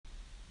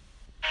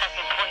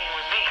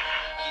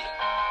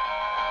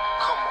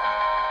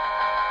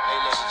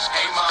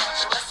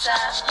What's up?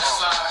 Let's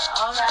slide.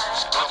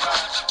 Alright.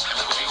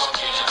 And we gon'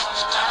 get it on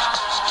tonight.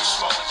 You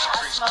smoke,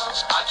 I smoke,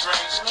 I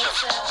drink, me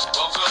too.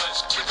 Go good,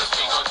 because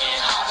we gon' get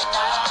hot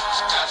tonight.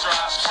 Got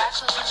drops, got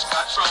clues,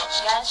 got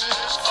trunks, got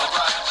G's.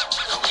 Alright,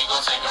 and we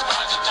gon' take a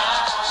ride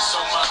tonight.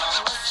 So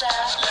much. What's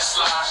up? Let's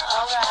slide.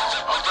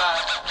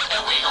 Alright.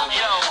 And we gon'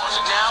 get it on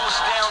tonight. Now it's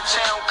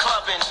downtown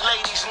clubbing,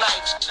 ladies'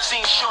 night.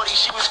 Seen shorty,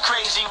 she was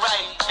crazy,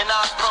 right? And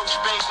I approached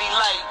baby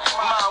like,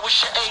 Mom, what's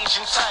your age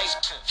and type?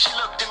 She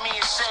looked at me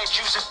and said,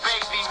 you's a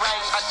baby,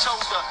 right? I told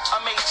her,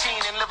 I'm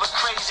 18 and live a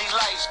crazy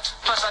life.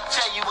 Plus I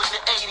tell you what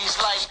the 80s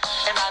like,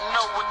 and I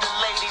know what the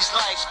ladies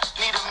like.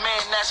 Need a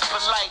man that's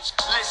polite,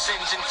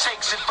 listens and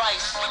takes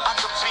advice. I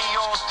could be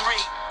all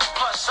three,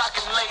 plus I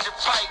can lay the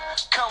pipe.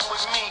 Come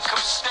with me, come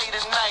stay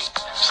the night.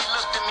 She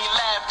looked at me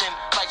laughing,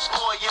 like,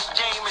 boy, your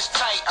game is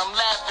tight. I'm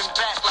laughing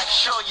back like,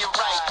 sure, you're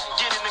right.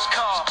 Get in the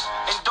car,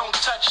 and don't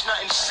touch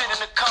nothing. Sit in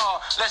the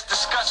car, let's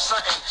discuss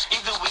something.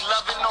 Either we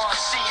loving or I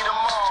see you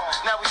tomorrow.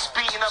 Now we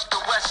speeding up the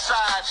west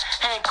side,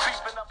 hand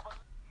creeping up.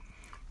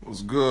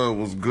 What's good?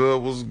 What's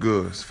good? What's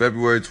good? It's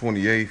February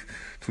 28th,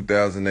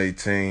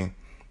 2018.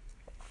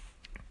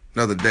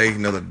 Another day,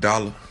 another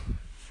dollar.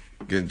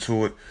 Getting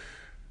to it.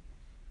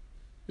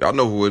 Y'all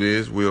know who it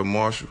is, Will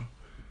Marshall.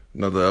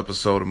 Another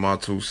episode of My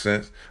Two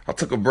Cents. I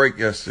took a break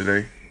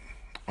yesterday.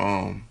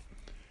 I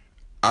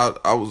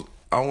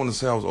want to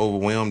say I was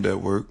overwhelmed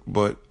at work,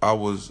 but I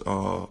was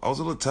a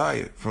little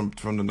tired from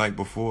the night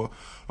before.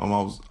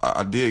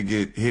 I did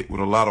get hit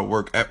with a lot of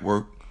work at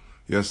work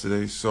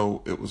yesterday,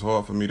 so it was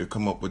hard for me to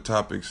come up with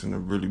topics and to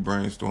really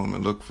brainstorm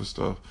and look for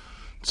stuff.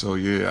 So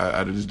yeah,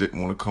 I just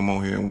didn't want to come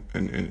on here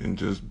and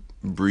just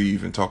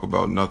breathe and talk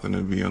about nothing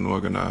and be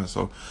unorganized.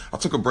 So I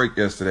took a break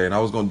yesterday, and I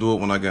was gonna do it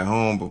when I got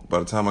home, but by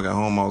the time I got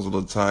home, I was a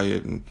little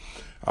tired and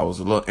I was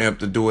a little amped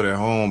to do it at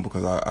home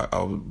because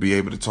I would be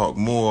able to talk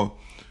more.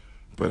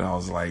 But I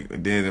was like,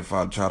 then if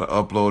I try to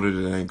upload it,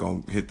 it ain't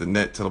gonna hit the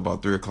net till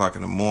about 3 o'clock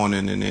in the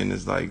morning, and then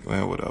it's like,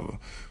 man, whatever.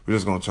 We're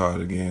just gonna try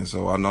it again.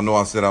 So I know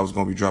I said I was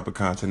gonna be dropping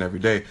content every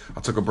day. I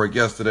took a break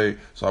yesterday,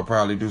 so I'll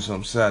probably do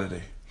something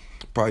Saturday.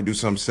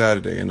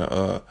 And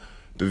the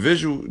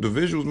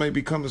visuals may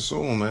be coming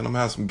soon, man. I'm gonna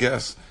have some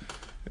guests,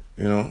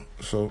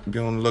 so be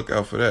on the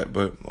lookout for that.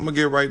 But I'm gonna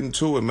get right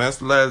into it, man. It's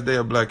the last day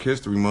of Black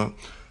History Month.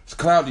 It's a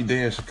cloudy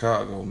day in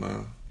Chicago,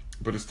 man,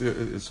 but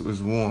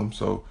it's warm,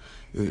 so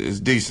it's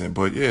decent.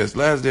 But yeah, it's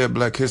last day of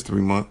Black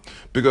History Month.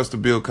 Big ups to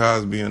Bill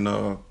Cosby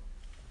and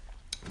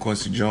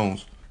Quincy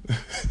Jones.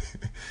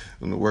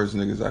 One of the worst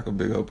niggas I could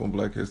big up on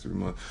Black History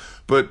Month.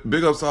 But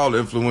big ups to all the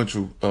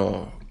influential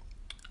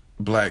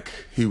black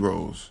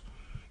heroes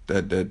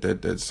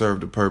that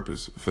served the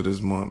purpose for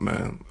this month,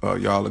 man.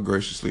 Y'all are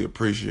graciously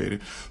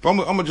appreciated. But I'm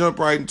gonna jump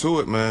right into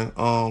it,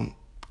 man.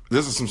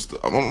 This is some stuff.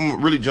 I'm gonna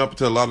really jump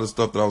into a lot of the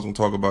stuff that I was gonna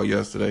talk about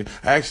yesterday.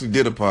 I actually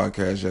did a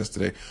podcast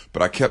yesterday,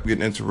 but I kept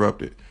getting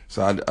interrupted,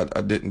 so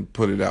I didn't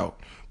put it out.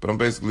 But I'm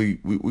basically,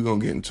 we gonna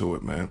get into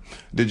it, man.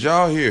 Did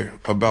y'all hear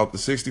about the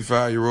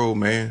 65-year-old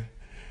man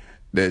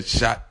that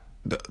shot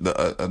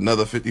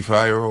another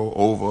 55-year-old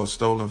over a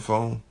stolen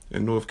phone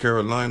in North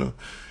Carolina?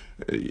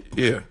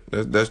 Yeah,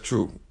 that's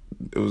true.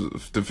 It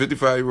was the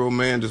 55-year-old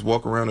man just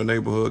walking around the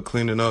neighborhood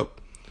cleaning up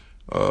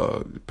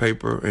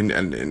paper,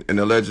 and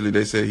allegedly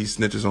they said he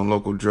snitches on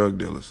local drug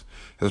dealers.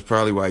 That's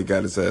probably why he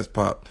got his ass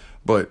popped.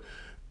 But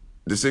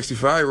the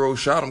 65-year-old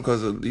shot him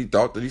because he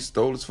thought that he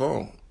stole his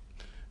phone.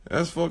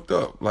 That's fucked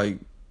up. Like,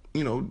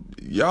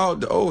 y'all,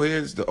 the old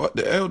heads, the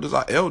elders,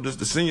 our elders,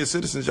 the senior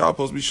citizens, y'all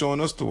supposed to be showing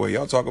us the way.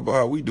 Y'all talk about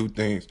how we do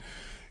things,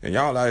 and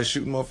y'all out here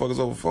shooting motherfuckers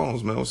over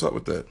phones, man. What's up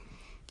with that?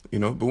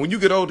 But when you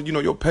get older,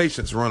 your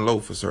patience run low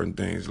for certain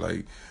things.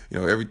 Like,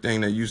 everything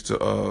that used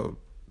to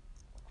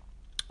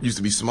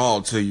be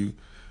small to you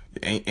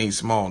ain't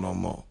small no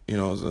more.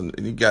 And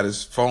he got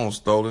his phone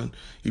stolen.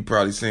 He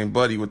probably seen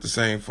Buddy with the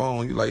same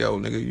phone. You like, yo,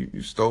 nigga,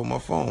 you stole my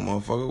phone,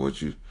 motherfucker.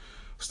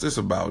 What's this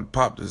about?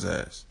 Popped his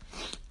ass.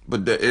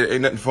 But it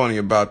ain't nothing funny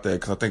about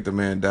that, because I think the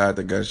man died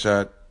that got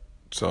shot.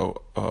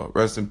 So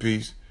rest in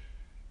peace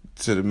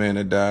to the man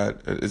that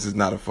died. This is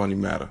not a funny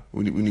matter.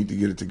 We need to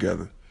get it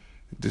together.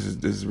 This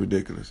is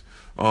ridiculous.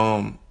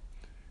 And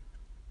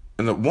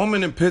a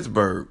woman in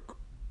Pittsburgh,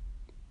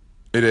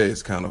 it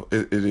is kind of,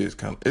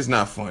 it's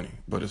not funny,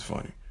 but it's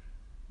funny.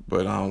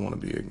 But I don't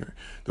want to be ignorant.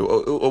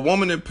 A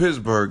woman in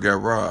Pittsburgh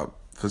got robbed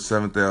for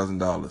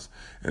 $7,000,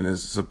 and it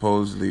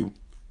supposedly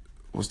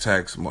was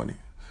tax money.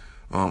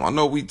 I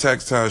know we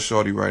tax time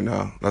shorty right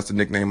now. That's the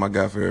nickname I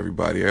got for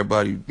everybody.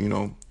 Everybody,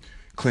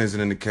 cleansing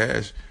in the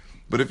cash.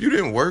 But if you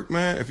didn't work,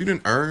 man, if you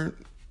didn't earn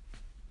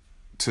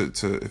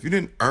if you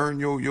didn't earn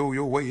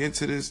your way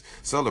into this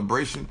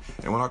celebration,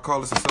 and when I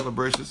call this a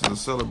celebration, it's a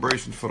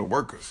celebration for the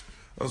workers,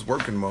 us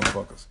working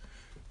motherfuckers.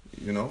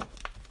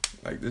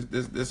 Like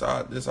this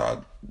our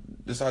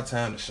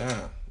time to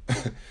shine.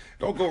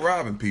 Don't go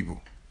robbing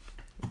people.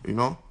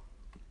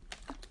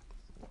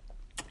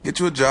 Get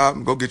you a job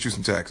and go get you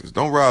some taxes.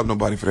 Don't rob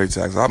nobody for their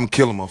taxes. I'm gonna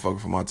kill a motherfucker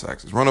for my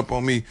taxes. Run up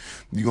on me,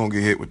 you gonna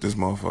get hit with this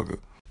motherfucker.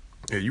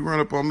 Yeah, you run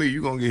up on me,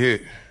 you gonna get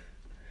hit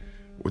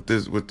with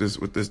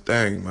this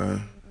thing,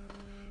 man.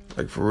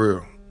 Like for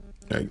real.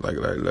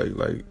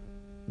 Like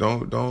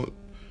don't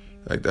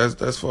like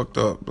that's fucked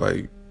up.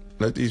 Like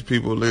let these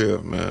people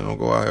live, man. Don't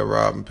go out here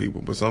robbing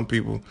people. But some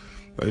people,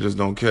 they just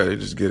don't care. They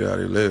just get out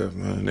and live,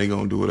 man. They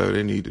gonna do whatever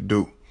they need to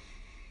do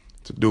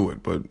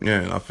it. But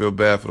yeah, I feel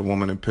bad for the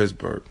woman in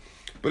Pittsburgh.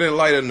 But in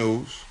lighter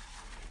news,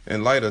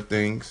 in lighter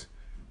things,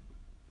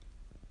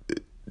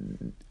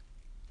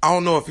 I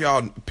don't know if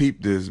y'all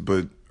peeped this,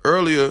 but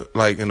earlier,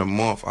 like in the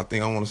month, I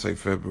think I want to say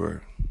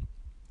February.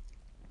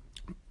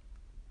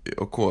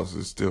 Of course,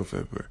 it's still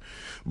February.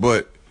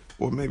 But,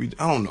 or maybe,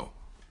 I don't know.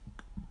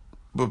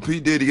 But P.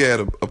 Diddy had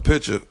a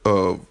picture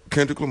of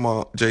Kendrick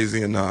Lamar,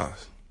 Jay-Z, and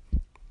Nas.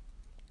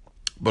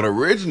 But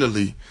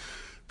originally,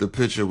 the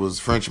picture was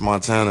French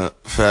Montana,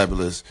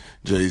 Fabulous,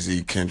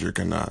 Jay-Z, Kendrick,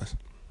 and Nas.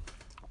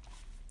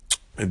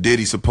 And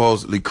Diddy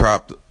supposedly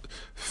cropped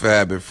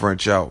Fab and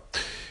French out.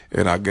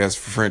 And I guess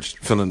French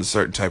feeling a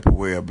certain type of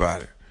way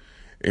about it.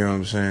 You know what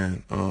I'm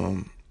saying?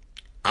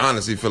 I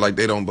honestly feel like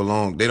they don't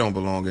belong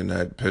in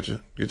that picture.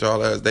 Get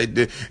y'all ass. They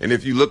did. And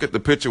if you look at the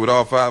picture with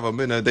all five of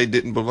them in there, they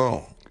didn't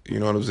belong. You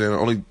know what I'm saying?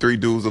 Only three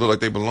dudes that look like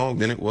they belonged.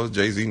 Then it was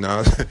Jay-Z,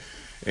 Nas,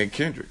 and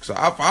Kendrick. So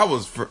if I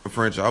was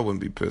French, I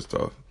wouldn't be pissed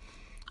off.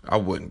 I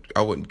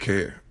wouldn't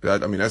care. I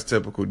mean, that's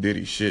typical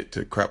Diddy shit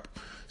to crap.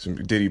 Some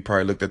Diddy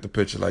probably looked at the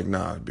picture like,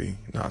 nah,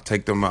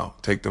 take them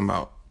out. Take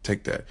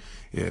that.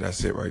 Yeah,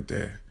 that's it right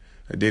there.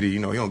 Diddy, he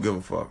don't give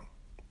a fuck.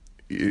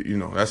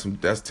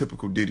 That's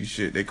typical Diddy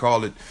shit. They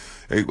call it,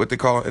 what they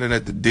call on the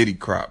internet, the Diddy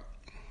crop.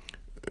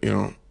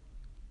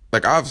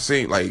 Like I've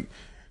seen, like,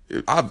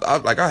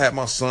 I had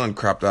my son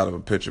cropped out of a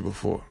picture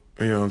before.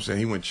 You know what I'm saying?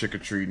 He went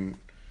trick-or-treating,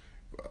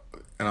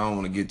 and I don't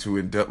want to get too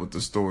in-depth with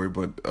the story,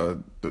 but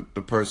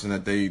the person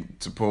that they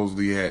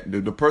supposedly had,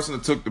 the person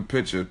that took the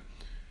picture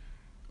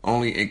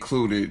only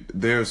included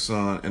their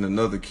son and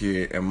another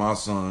kid, and my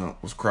son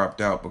was cropped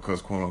out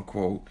because,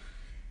 quote-unquote,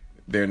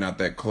 they're not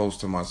that close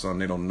to my son.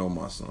 They don't know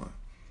my son,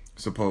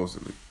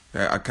 supposedly.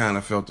 I kind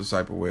of felt the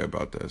type of way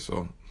about that.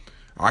 So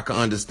I can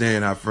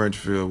understand how French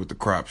feel with the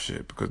crop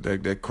shit, because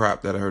that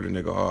crop that hurt a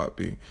nigga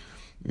heartbeat.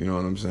 You know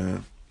what I'm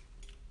saying?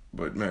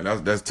 But man,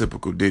 that's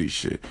typical Diddy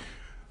shit.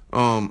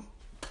 I'm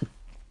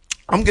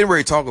getting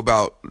ready to talk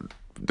about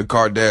the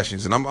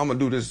Kardashians, and I'm gonna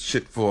do this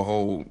shit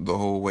for the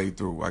whole way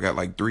through. I got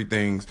like 3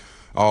 things,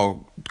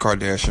 all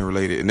Kardashian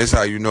related, and this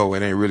how you know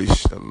it ain't really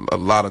a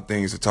lot of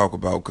things to talk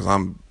about, because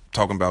I'm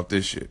talking about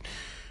this shit.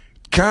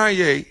 Kim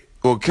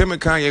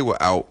and Kanye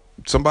were out.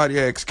 Somebody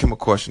asked Kim a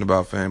question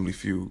about Family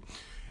Feud.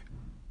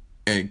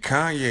 And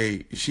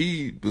Kanye,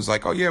 she was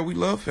like, oh yeah, we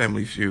love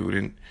Family Feud.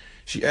 And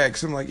she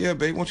asked him like, yeah,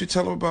 babe, why don't you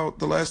tell him about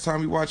the last time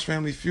we watched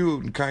Family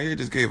Feud? And Kanye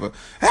just gave a,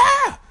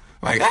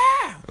 like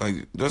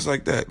just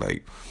like that.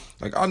 Like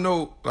I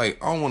know, like,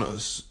 I don't want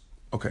to,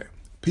 okay.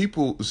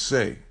 People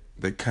say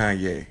that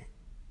Kanye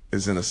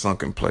is in a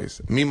sunken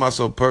place. Me,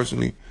 myself,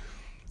 personally,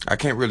 I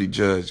can't really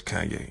judge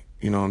Kanye.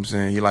 You know what I'm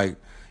saying?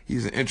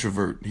 He's an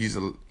introvert. I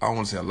don't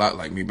want to say a lot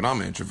like me, but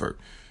I'm an introvert.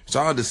 So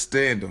I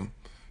understand him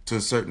to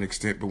a certain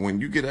extent. But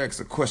when you get asked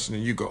a question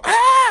and you go,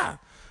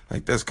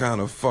 like, that's kind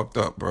of fucked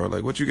up, bro.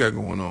 Like, what you got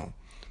going on?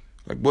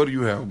 Like, what do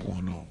you have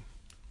going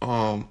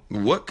on?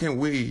 What can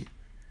we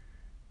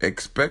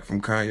expect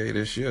from Kanye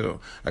this year, though?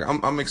 Like,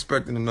 I'm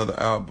expecting another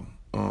album.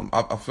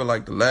 I feel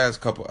like the last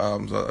couple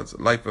albums,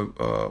 Life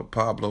of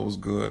Pablo was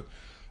good.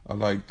 I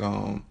liked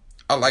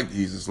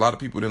Yeezus. A lot of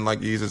people didn't like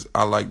Yeezus.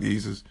 I like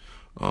Yeezus.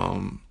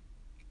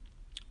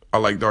 I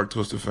like Dark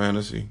Twisted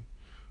Fantasy.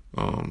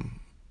 What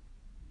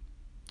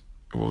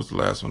was the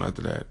last one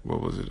after that?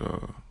 What was it?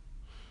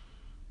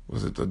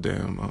 Was it the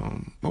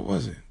damn, what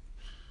was it?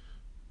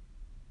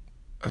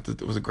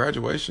 Was it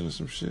Graduation or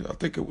some shit? I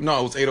think it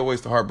was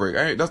 808s to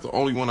Heartbreak. That's the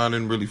only one I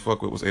didn't really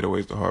fuck with, was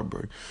 808s to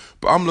Heartbreak.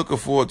 But I'm looking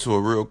forward to a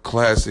real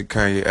classic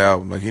Kanye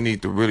album. Like, he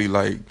need to really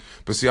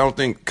but see, I don't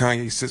think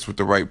Kanye sits with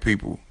the right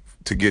people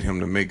to get him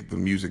to make the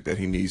music that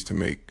he needs to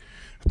make.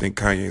 I think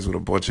Kanye's with a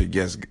bunch of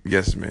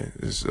yes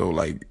men. So,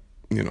 like,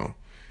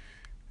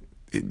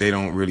 they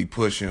don't really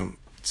push him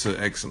to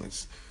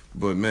excellence.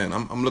 But man,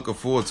 I'm looking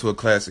forward to a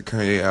classic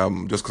Kanye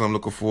album. Just because I'm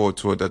looking forward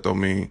to it, that don't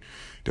mean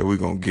that we're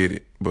gonna get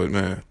it. But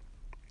man,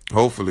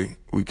 hopefully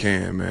we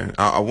can, man.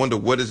 I wonder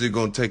what is it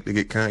gonna take to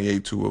get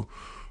Kanye to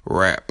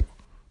rap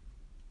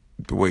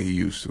the way he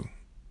used to.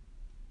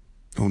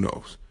 Who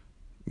knows?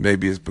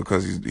 Maybe it's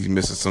because he's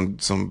missing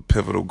some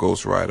pivotal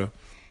ghostwriter.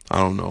 I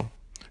don't know.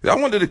 I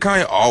wonder, did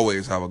Kanye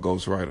always have a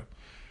ghostwriter?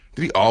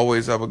 Did he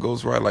always have a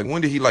ghostwriter? Like,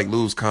 when did he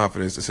lose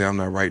confidence to say, I'm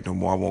not writing no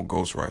more, I want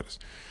ghostwriters?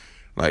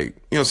 Like,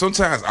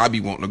 sometimes I be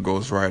wanting a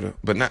ghostwriter,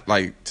 but not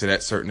like to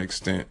that certain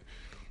extent,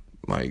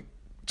 like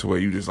to where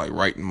you just like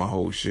writing my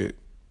whole shit.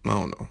 I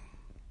don't know.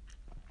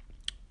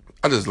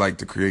 I just like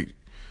to create.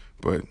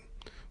 But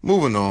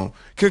moving on,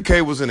 Kim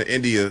K was in the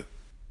India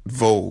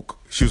Vogue.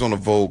 She was on the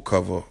Vogue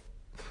cover.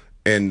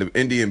 And the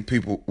Indian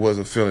people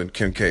wasn't feeling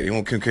Kim K. They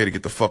want Kim K to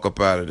get the fuck up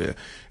out of there.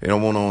 They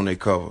don't want her on their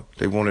cover.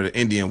 They wanted an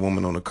Indian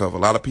woman on the cover. A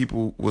lot of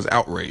people was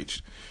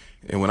outraged.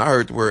 And when I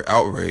heard the word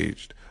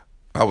outraged,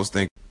 I was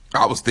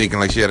thinking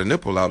like she had a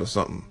nipple out or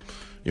something.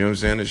 You know what I'm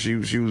saying? That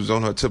she was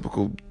on her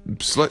typical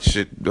slut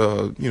shit,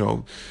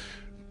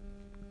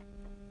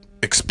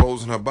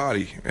 exposing her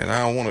body. And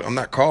I'm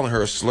not calling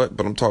her a slut,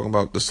 but I'm talking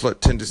about the slut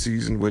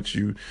tendencies in which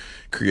you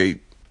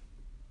create,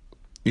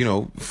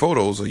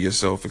 photos of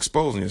yourself,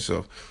 exposing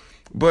yourself.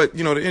 But,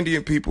 the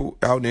Indian people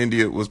out in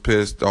India was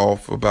pissed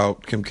off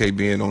about Kim K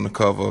being on the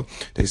cover.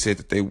 They said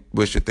that they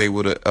wish that they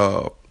would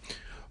have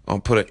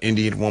put an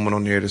Indian woman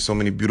on there. There's so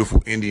many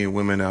beautiful Indian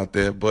women out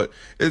there. But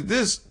is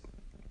this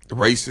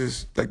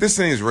racist? Like, this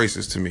seems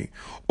racist to me.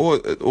 Or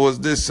is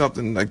this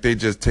something like they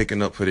just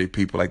taking up for their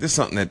people? Like, this is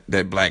something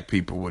that black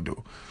people would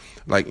do.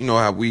 Like,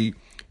 how we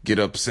get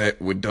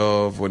upset with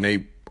Dove when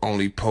they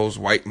only post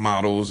white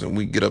models, and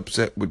we get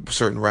upset with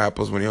certain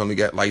rappers when they only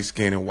got light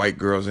skin and white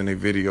girls in their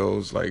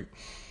videos. Like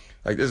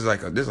this is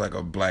like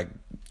a black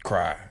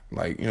cry.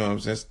 Like, you know what I'm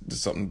saying? This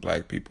is something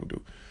black people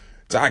do.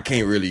 So I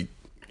can't really,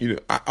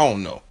 I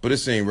don't know, but it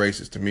seems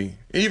racist to me.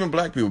 Even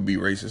black people be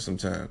racist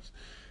sometimes.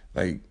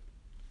 Like,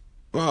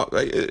 well,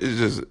 like, it's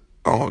just,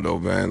 I don't know,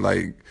 man.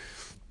 Like,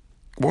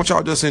 won't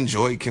y'all just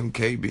enjoy Kim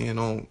K being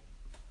on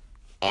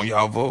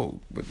y'all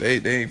Vogue? But they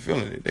ain't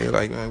feeling it. They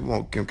like, man, we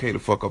want Kim K to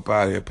fuck up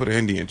out of here. Put an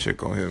Indian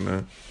chick on here,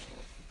 man.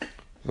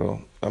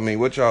 So, I mean,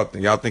 what y'all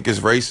think? Y'all think it's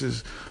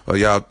racist? Or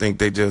y'all think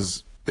they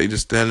just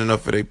standing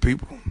up for their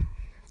people?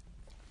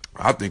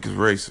 I think it's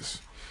racist,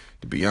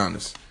 to be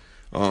honest.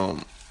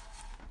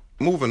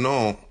 Moving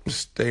on,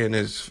 stay in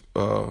this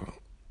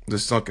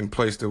sunken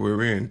place that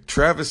we're in.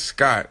 Travis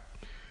Scott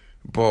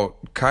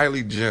bought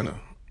Kylie Jenner,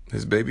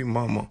 his baby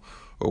mama,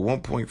 a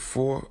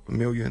 $1.4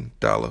 million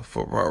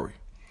Ferrari.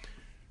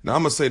 Now,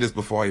 I'm going to say this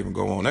before I even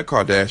go on. That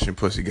Kardashian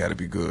pussy got to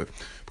be good.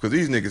 Because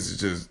these niggas is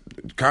just,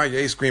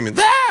 Kanye screaming,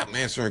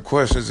 answering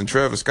questions, and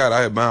Travis Scott out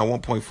here buying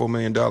 $1.4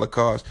 million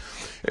cars.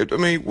 I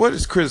mean, what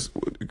is Chris?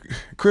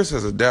 Chris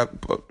has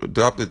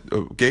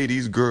adopted, gave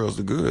these girls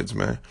the goods,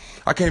 man.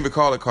 I can't even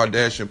call it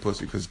Kardashian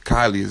pussy because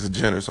Kylie is a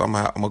Jenner, so I'm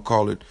going to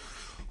call it,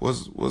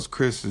 what's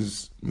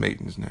Chris's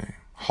maiden's name?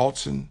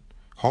 Halton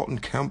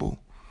Campbell?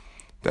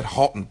 That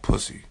Halton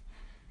pussy.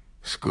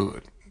 It's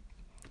good.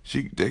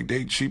 She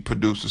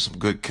produces some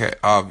good cat,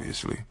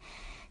 obviously,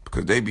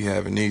 because they be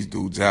having these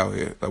dudes out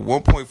here. Like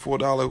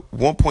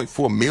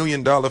 $1.4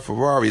 million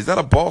Ferrari. Is that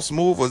a boss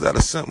move or is that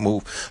a simp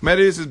move? Man,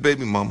 it is his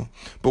baby mama,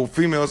 but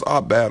females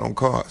are bad on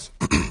cars.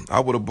 I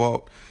would have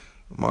bought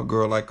my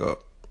girl like a,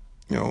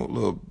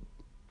 little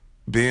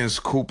Benz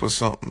coupe or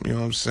something. You know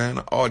what I'm saying?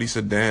 An Audi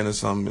sedan or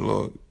something, a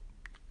little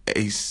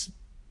A6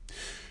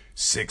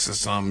 or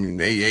something,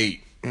 A8. You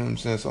know what I'm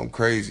saying? Something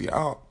crazy.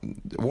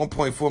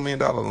 $1.4 million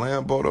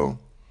Lambo though.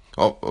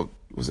 Oh,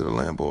 was it a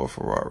Lambo or a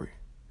Ferrari?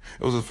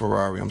 It was a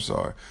Ferrari. I'm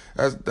sorry.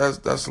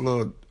 That's a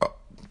little.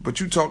 But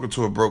you talking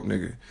to a broke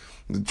nigga.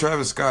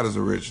 Travis Scott is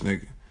a rich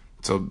nigga.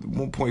 So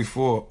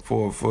 1.4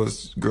 for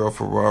his girl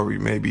Ferrari.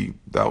 Maybe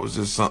that was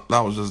just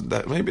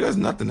that. Maybe that's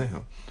nothing to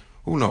him.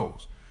 Who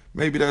knows?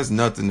 Maybe that's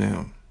nothing to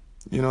him.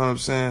 You know what I'm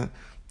saying?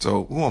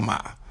 So who am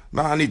I?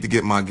 Now I need to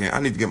get my game. I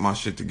need to get my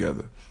shit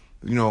together.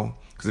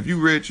 Because if you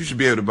rich, you should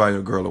be able to buy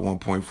your girl a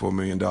 $1.4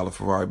 million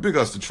Ferrari. Big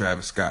ups to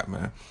Travis Scott,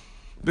 man.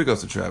 Big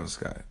ups to Travis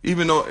Scott.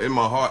 Even though in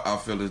my heart I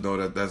feel as though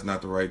that's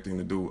not the right thing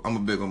to do, I'm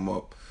going to big him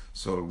up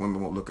so the women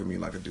won't look at me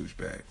like a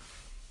douchebag.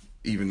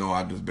 Even though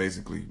I just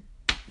basically,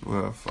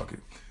 well, fuck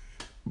it.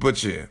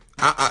 But yeah,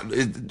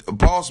 a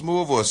boss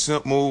move or a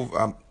simp move,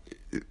 I'm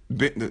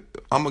going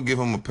to give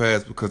him a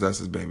pass because that's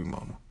his baby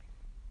mama.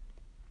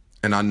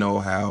 And I know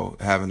how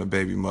having a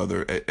baby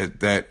mother at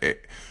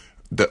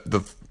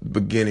the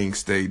beginning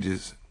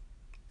stages,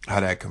 how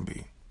that can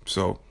be.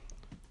 So,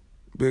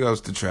 big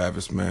ups to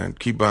Travis, man.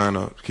 Keep buying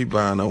a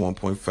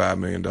 $1.5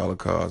 million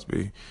cars,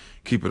 B.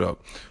 Keep it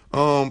up.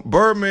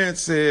 Birdman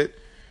said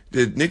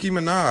that Nicki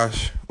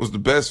Minaj was the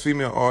best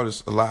female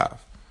artist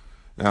alive.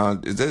 Now,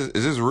 is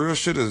this real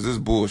shit or is this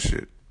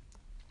bullshit?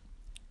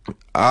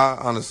 I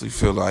honestly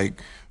feel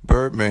like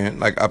Birdman,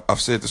 like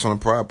I've said this on a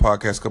prior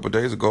podcast a couple of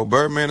days ago,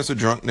 Birdman is a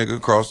drunk nigga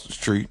across the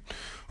street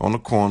on the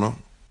corner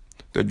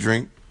that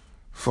drink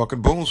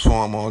fucking booms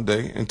for him all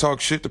day and talk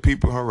shit to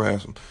people and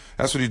harass them.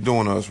 That's what he's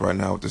doing to us right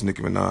now with this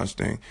Nicki Minaj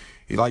thing.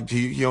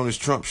 He on his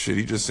Trump shit.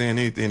 He just saying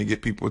anything to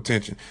get people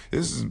attention.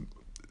 This is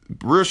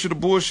real shit or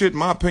bullshit. In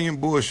my opinion,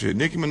 bullshit.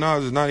 Nicki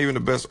Minaj is not even the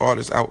best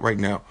artist out right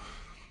now.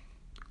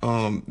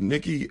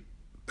 Nicki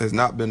has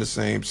not been the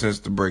same since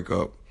the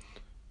breakup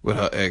with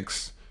her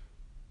ex.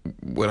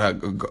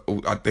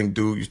 I think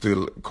dude used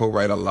to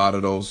co-write a lot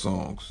of those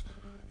songs.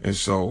 And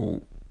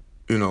so,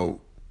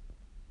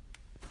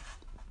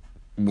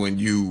 when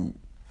you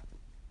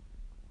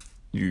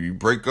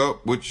break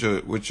up with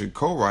your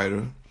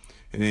co-writer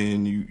and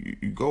then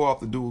you go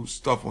off to do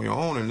stuff on your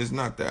own and it's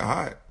not that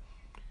hot,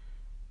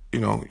 you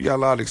got a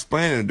lot of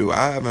explaining to do.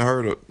 I haven't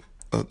heard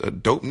a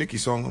dope Nicki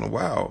song in a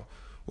while.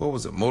 What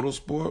was it?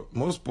 Motorsport?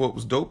 Motorsport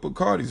was dope, but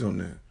Cardi's on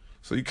there.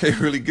 So you can't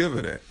really give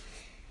her that.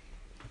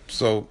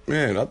 So,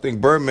 man, I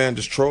think Birdman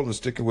just trolling,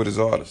 sticking with his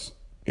artists.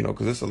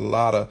 Because it's a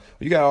lot of,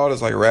 you got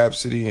artists like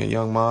Rhapsody and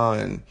Young Ma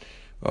and,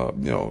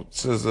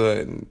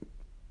 SZA, and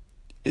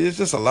it's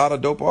just a lot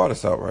of dope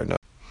artists out right now.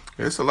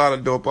 It's a lot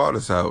of dope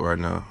artists out right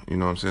now. You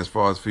know what I'm saying? As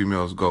far as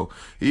females go,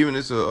 even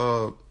it's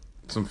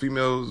some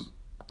females.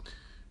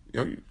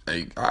 You know,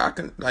 like I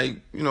can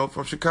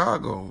from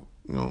Chicago.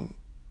 You know,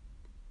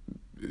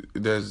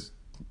 there's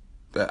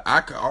that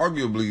I could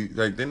arguably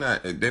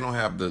they don't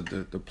have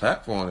the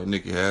platform that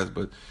Nicki has,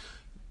 but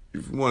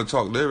if you want to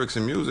talk lyrics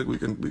and music, we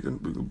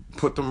can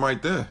put them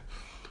right there.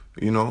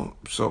 You know,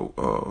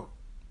 so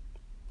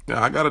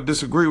yeah, I gotta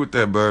disagree with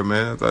that,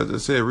 Birdman. As I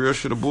just said, real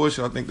shit or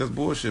bullshit. I think that's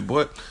bullshit.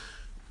 But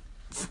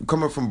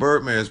coming from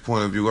Birdman's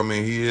point of view, I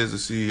mean, he is a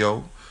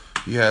CEO.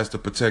 He has to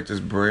protect his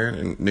brand,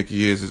 and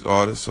Nicki is his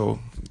artist. So,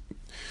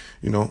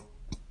 you know,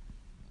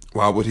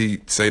 why would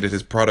he say that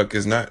his product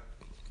is not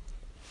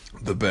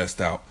the best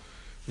out?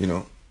 You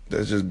know,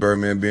 that's just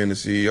Birdman being the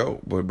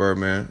CEO. But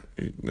Birdman,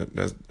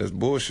 that's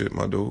bullshit,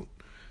 my dude.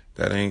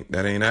 That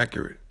ain't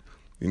accurate.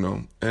 You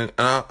know, and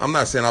I'm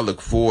not saying I look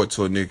forward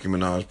to a Nicki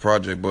Minaj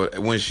project, but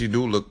when she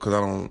do look, because I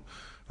don't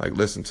like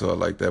listen to her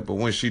like that, but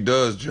when she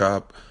does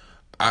drop,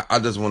 I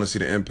just want to see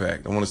the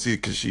impact. I want to see,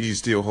 because she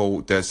still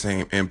hold that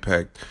same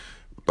impact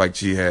like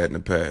she had in the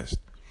past.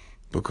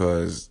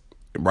 Because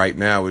right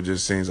now it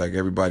just seems like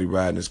everybody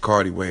riding this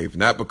Cardi wave,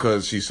 not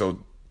because she's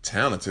so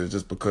talented,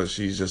 just because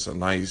she's just a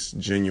nice,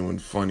 genuine,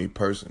 funny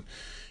person.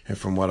 And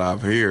from what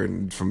I've heard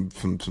and from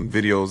some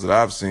videos that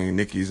I've seen,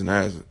 Nicki's an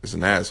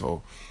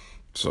asshole.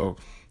 So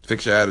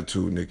fix your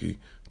attitude, Nicki,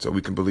 so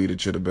we can believe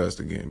that you're the best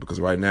again.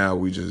 Because right now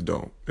we just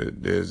don't.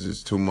 There's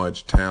just too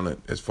much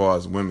talent as far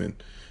as women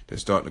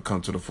that's starting to come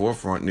to the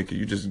forefront. Nicki,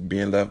 you just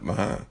being left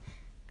behind.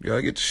 You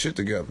gotta get your shit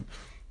together.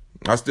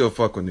 I still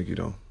fuck with Nicki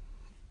though.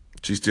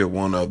 She's still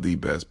one of the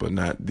best, but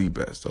not the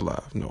best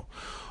alive. No.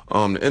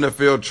 The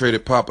NFL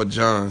traded Papa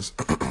John's.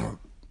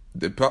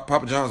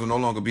 Papa John's will no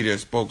longer be their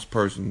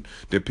spokesperson,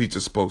 their pizza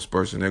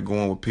spokesperson. They're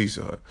going with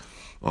Pizza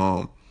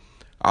Hut.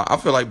 I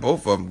feel like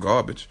both of them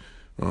garbage.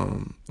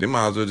 They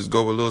might as well just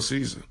go with Little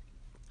Caesar.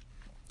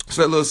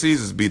 So let Little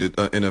Caesars be the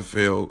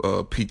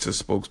NFL pizza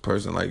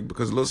spokesperson, like,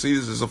 because Little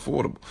Caesars is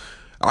affordable.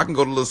 I can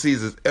go to Little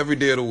Caesars every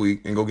day of the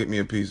week and go get me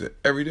a pizza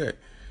every day.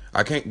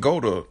 I can't go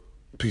to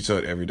Pizza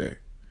Hut every day.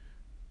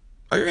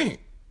 I can't.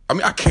 I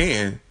mean, I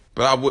can,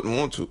 but I wouldn't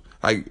want to.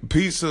 Like,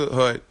 Pizza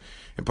Hut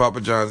and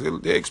Papa John's,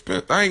 they're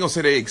expensive. I ain't gonna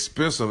say they're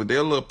expensive, but they're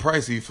a little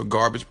pricey for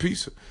garbage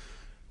pizza.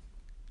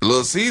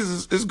 Little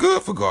Caesars is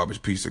good for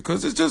garbage pizza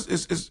because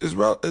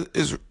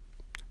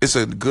it's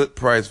a good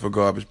price for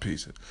garbage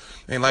pizza.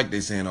 Ain't like they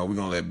saying, oh, we're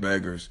gonna let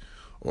beggars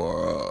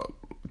or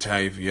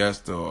Italian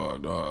Fiesta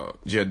or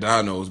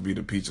Giordano's be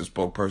the pizza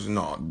spokesperson.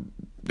 No,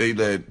 they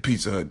let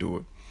Pizza Hut do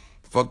it.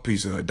 Fuck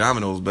Pizza Hut.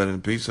 Domino's better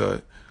than Pizza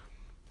Hut.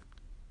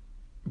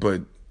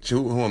 But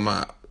who am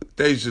I?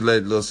 They should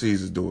let Little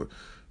Caesars do it.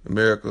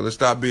 America, let's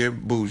stop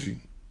being bougie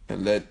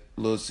and let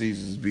Little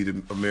Caesars be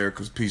the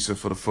America's pizza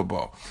for the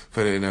football,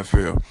 for the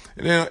NFL.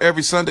 And then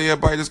every Sunday,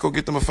 everybody just go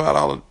get them a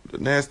 $5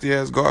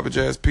 nasty-ass,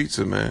 garbage-ass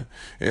pizza, man.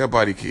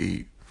 Everybody can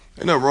eat.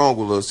 Ain't nothing wrong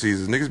with Little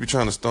Caesars. Niggas be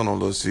trying to stun on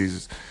Little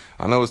Caesars.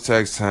 I know it's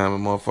tax time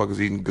and motherfuckers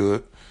eating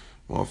good.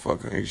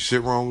 Motherfucker, ain't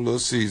shit wrong with Little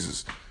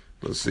Caesars.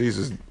 Little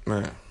Caesars,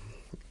 man.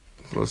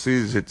 Little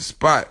Caesars hit the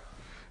spot,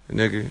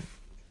 nigga.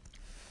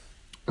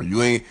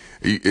 You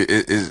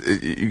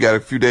got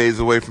a few days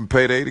away from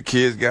payday. The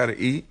kids got to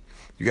eat.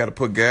 You got to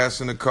put gas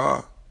in the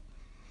car.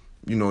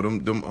 You know,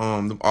 them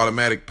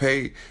automatic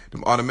pay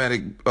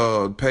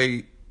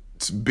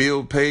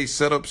bill pay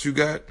setups you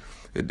got.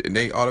 And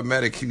they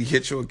automatically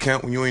hit your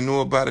account when you ain't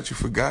know about it. You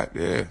forgot.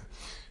 Yeah.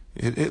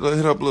 Hit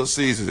up Little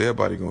Caesars.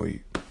 Everybody gonna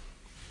eat.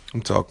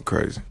 I'm talking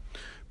crazy.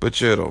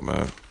 But yeah, though,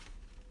 man.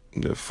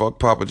 Yeah, fuck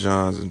Papa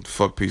John's and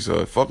fuck Pizza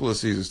Hut. Fuck Little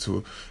Caesars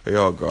too. They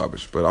all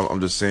garbage. But I'm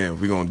just saying,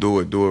 if we gonna do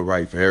it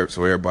right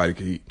so everybody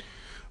can eat.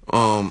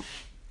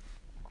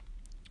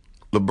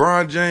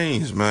 LeBron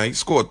James, man, he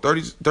scored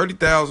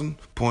 30,000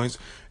 points,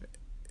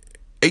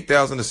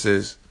 8,000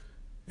 assists,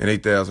 and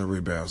 8,000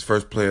 rebounds.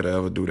 First player to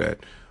ever do that.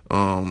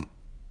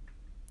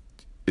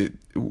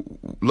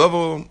 Love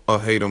him or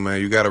hate him,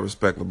 man, you gotta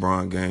respect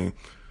LeBron game.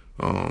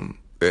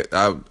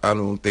 I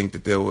don't think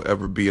that there will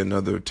ever be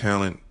another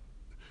talent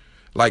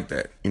like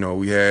that. You know,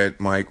 we had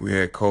Mike, we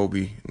had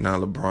Kobe, now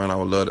LeBron.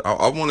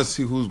 I want to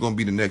see who's going to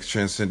be the next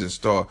transcendent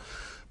star,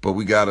 but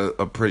we got to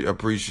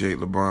appreciate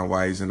LeBron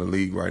while he's in the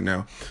league right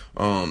now.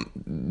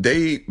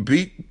 They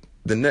beat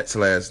the Nets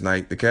last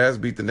night. The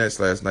Cavs beat the Nets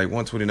last night,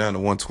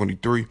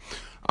 129-123.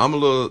 I'm a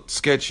little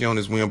sketchy on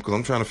this win because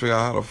I'm trying to figure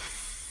out how the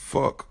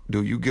fuck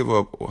do you give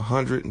up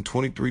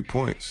 123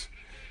 points?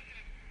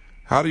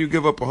 How do you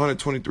give up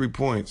 123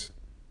 points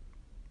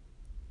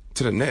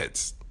to the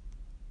Nets?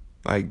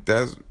 Like,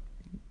 that's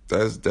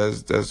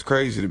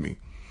crazy to me.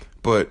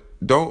 But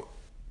don't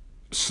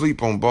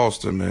sleep on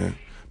Boston, man,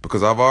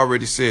 because I've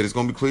already said it's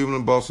going to be Cleveland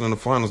and Boston in the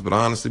finals, but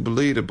I honestly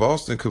believe that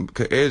Boston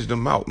could edge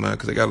them out, man,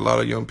 because they got a lot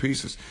of young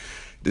pieces.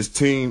 This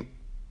team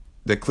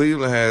that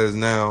Cleveland has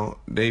now,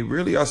 they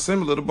really are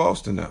similar to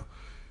Boston now.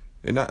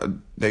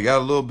 They got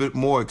a little bit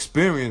more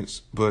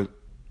experience, but,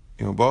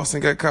 you know,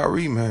 Boston got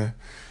Kyrie, man.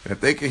 And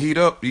if they can heat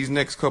up these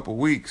next couple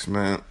weeks,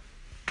 man,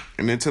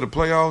 and into the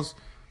playoffs,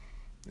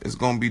 it's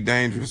going to be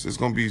dangerous. It's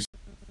going to be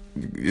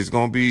it's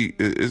gonna be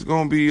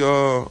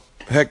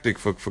hectic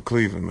for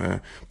Cleveland,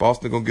 man.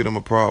 Boston gonna get them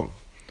a problem.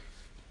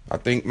 I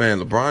think, man,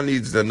 LeBron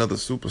needs another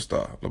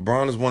superstar.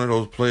 LeBron is one of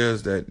those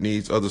players that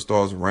needs other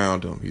stars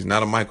around him. He's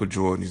not a Michael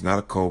Jordan. He's not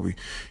a Kobe.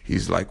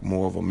 He's like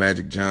more of a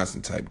Magic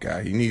Johnson type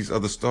guy. He needs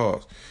other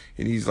stars.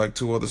 He needs like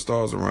 2 other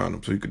stars around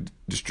him so he could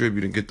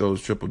distribute and get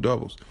those triple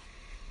doubles.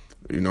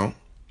 You know?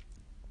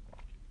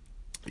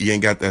 He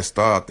ain't got that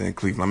star out there in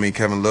Cleveland. I mean,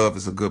 Kevin Love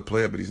is a good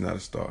player, but he's not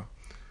a star.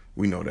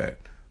 We know that.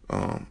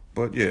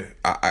 But yeah,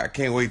 I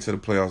can't wait to the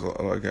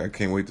playoffs. I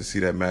can't wait to see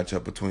that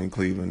matchup between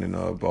Cleveland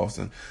and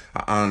Boston.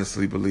 I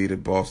honestly believe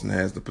that Boston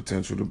has the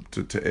potential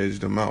to edge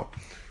them out,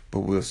 but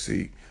we'll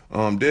see.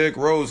 Derrick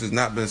Rose has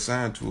not been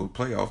signed to a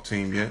playoff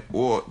team yet,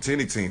 or to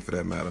any team for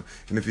that matter.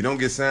 And if he don't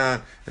get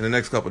signed in the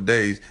next couple of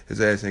days,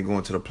 his ass ain't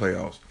going to the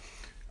playoffs.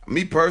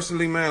 Me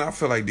personally, man, I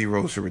feel like D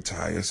Rose should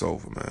retire. It's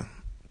over, man.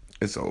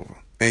 It's over.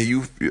 And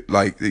you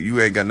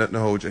ain't got nothing to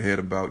hold your head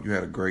about. You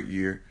had a great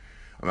year.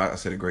 I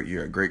said a great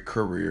year, a great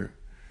career.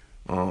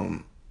 I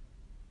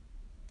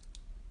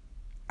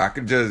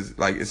could just,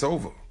 it's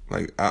over.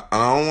 Like, I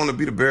don't want to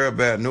be the bearer of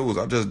bad news.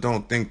 I just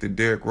don't think that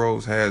Derrick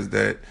Rose has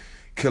that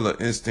killer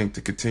instinct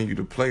to continue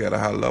to play at a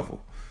high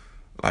level.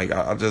 Like,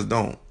 I just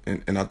don't.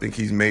 And I think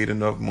he's made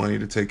enough money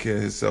to take care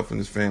of himself and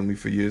his family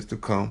for years to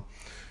come.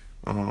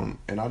 And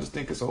I just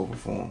think it's over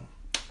for him.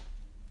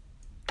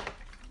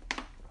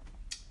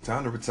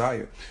 Time to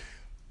retire.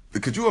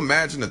 Could you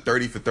imagine a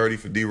 30 for 30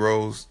 for D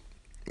Rose?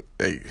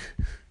 Hey,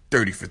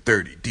 30 for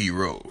 30, D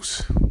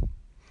Rose.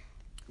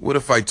 What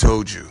if I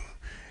told you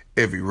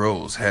every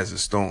rose has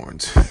its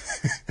thorns?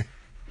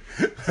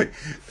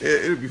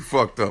 It'd be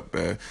fucked up,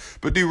 man.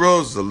 But D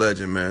Rose is a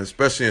legend, man,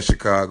 especially in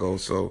Chicago.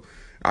 So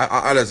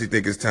I honestly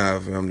think it's time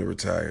for him to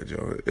retire,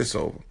 Joe. It's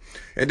over.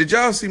 And did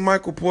y'all see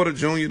Michael Porter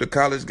Jr., the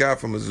college guy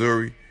from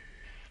Missouri?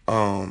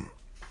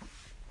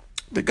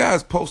 The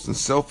guy's posting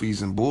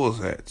selfies in Bulls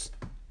hats.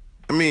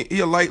 I mean, he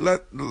a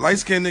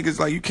light-skinned nigga's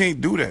like, you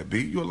can't do that,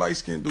 B. You a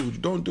light-skinned dude. You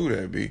don't do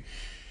that, B.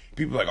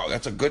 People like, oh,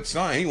 that's a good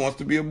sign. He wants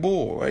to be a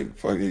Bull. Like,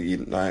 fuck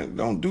it,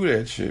 don't do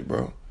that shit,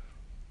 bro.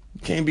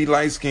 You can't be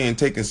light-skinned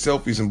taking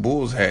selfies in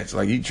Bulls hats.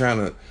 Like, he trying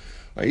to,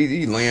 like,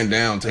 he laying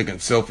down taking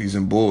selfies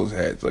in Bulls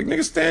hats. Like,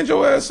 nigga, stand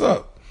your ass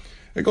up.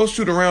 Like, go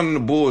shoot around in the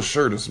Bulls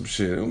shirt or some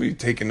shit. Don't be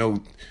taking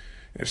no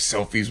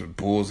selfies with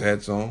Bulls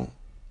hats on.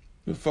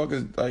 Get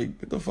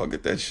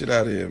that shit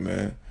out of here,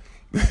 man.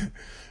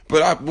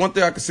 But one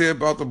thing I can say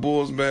about the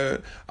Bulls,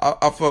 man,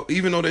 I felt,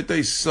 even though that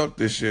they suck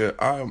this year,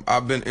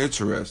 I've been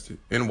interested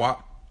in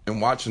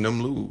watching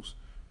them lose.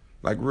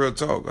 Like, real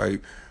talk.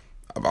 Like,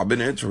 I've been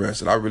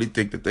interested. I really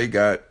think that they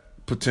got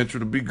potential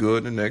to be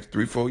good in the next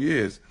 3-4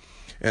 years.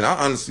 And I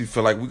honestly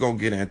feel like we're going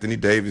to get Anthony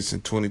Davis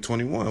in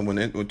 2021. When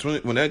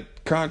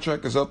that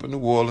contract is up in New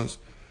Orleans,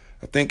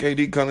 I think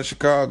AD come to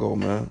Chicago,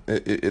 man.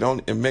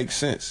 It makes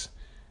sense.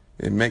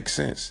 It makes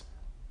sense.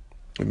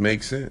 It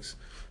makes sense.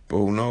 But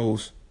who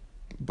knows?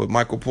 But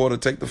Michael Porter,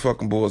 take the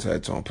fucking Bulls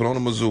hats on. Put on a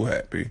Mizzou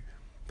hat, B.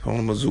 Put on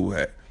a Mizzou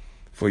hat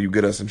before you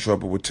get us in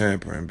trouble with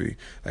tampering, B.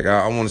 Like,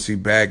 I want to see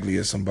Bagley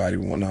or somebody.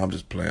 No, I'm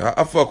just playing.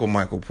 I fuck with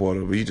Michael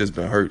Porter, but he just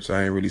been hurt, so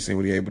I ain't really seen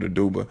what he able to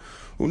do. But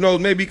who knows?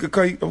 Maybe he could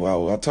come.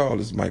 Well, how tall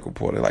is Michael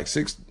Porter? Like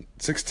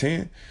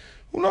 6'10"?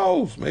 Who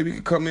knows? Maybe he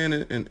could come in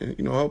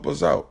and help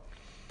us out.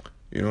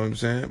 You know what I'm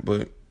saying?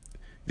 But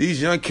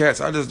these young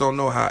cats, I just don't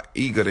know how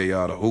eager they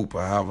are to hoop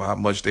or how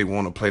much they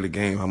want to play the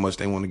game, how much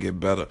they want to get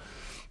better.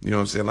 You know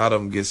what I'm saying? A lot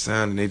of them get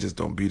signed and they just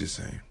don't be the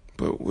same.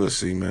 But we'll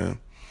see, man.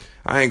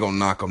 I ain't gonna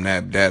knock them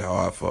that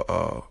hard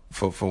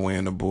for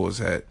wearing the Bulls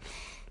hat.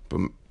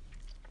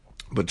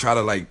 But try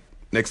to, like,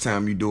 next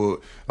time you do it,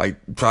 like,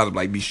 try to,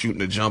 like, be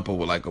shooting a jumper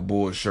with, like, a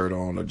Bulls shirt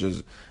on, or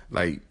just,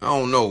 like, I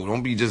don't know.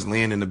 Don't be just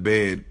laying in the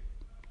bed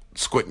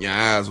squinting your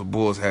eyes with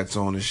Bulls hats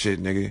on and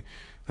shit, nigga.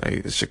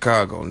 Like, it's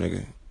Chicago,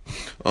 nigga.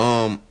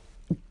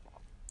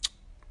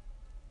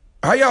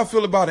 How y'all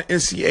feel about an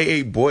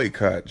NCAA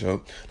boycott,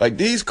 Joe? Like,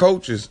 these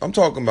coaches, I'm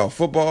talking about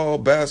football,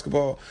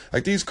 basketball,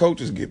 like, these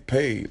coaches get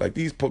paid. Like,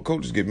 these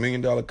coaches get $1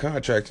 million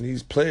contracts, and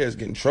these players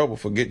get in trouble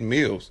for getting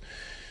meals.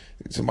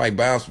 Somebody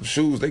buys some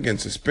shoes, they getting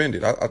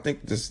suspended. I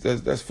think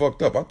that's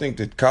fucked up. I think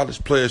that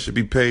college players should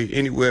be paid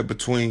anywhere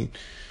between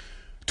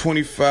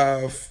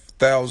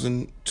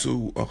 $25,000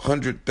 to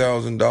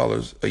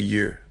 $100,000 a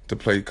year to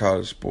play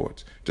college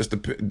sports. Just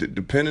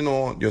depending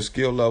on your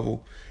skill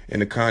level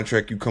and the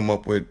contract you come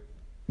up with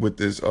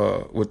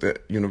the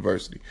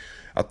university.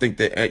 I think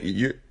that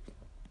your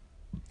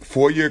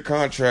 4-year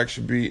contract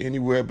should be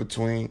anywhere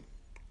between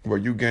where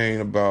you gain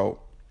about,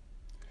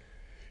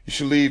 you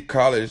should leave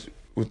college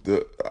with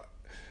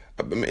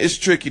I mean, it's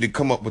tricky to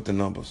come up with the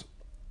numbers.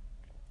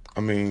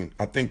 I mean,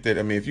 I think that,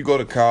 if you go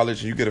to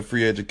college and you get a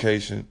free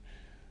education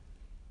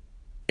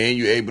and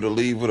you're able to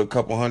leave with a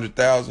couple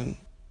 $100,000,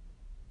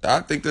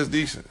 I think that's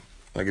decent.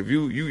 Like, if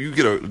you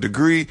get a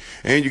degree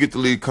and you get to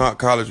leave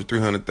college with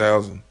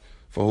 $300,000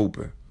 for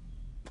hooping.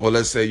 Or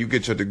let's say you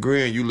get your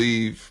degree and you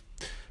leave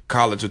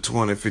college with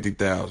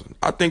 $250,000.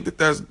 I think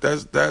that's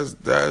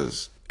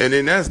and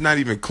then that's not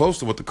even close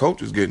to what the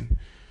coach is getting.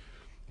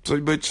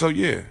 So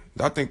yeah,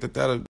 I think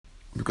that'll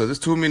because there's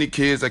too many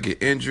kids that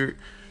get injured,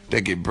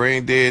 that get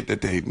brain dead,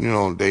 that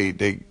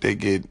they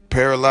get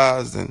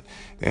paralyzed, and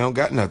they don't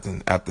got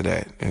nothing after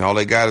that. And all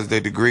they got is their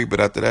degree, but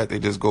after that, they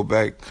just go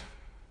back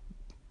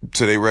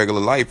to their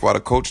regular life while the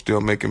coach still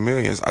making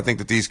millions. I think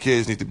that these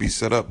kids need to be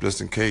set up just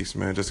in case,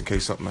 man, just in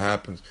case something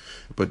happens.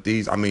 But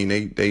these, I mean,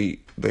 they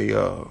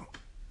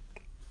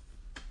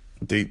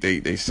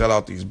sell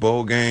out these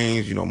bowl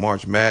games. You know,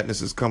 March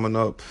Madness is coming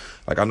up.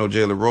 Like, I know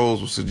Jalen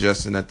Rose was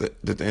suggesting that the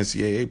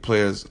NCAA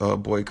players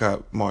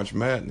boycott March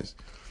Madness.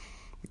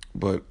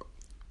 But,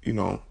 you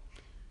know,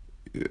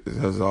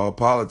 it's all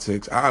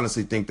politics. I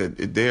honestly think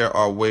that there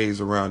are ways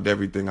around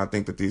everything. I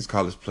think that these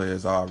college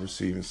players are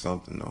receiving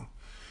something, though.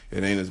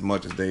 It ain't as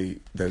much as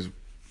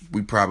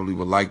we probably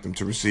would like them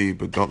to receive,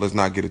 but let's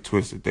not get it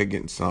twisted. They're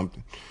getting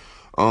something.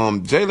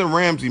 Jalen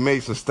Ramsey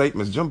made some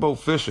statements. Jimbo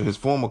Fisher, his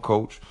former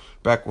coach,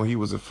 back when he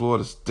was at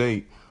Florida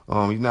State,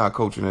 he's now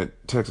coaching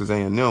at Texas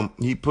A&M.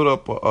 He put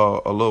up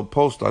a little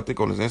post, I think,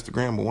 on his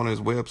Instagram or one of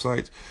his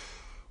websites,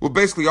 with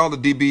basically all the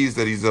DBs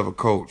that he's ever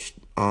coached.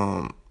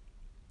 I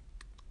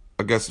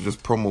guess it's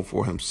just promo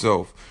for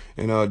himself.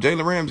 And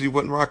Jalen Ramsey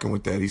wasn't rocking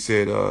with that. He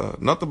said,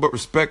 nothing but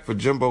respect for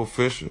Jimbo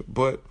Fisher,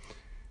 but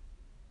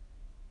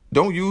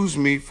don't use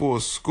me for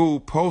a school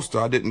poster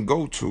I didn't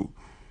go to,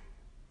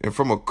 and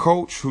from a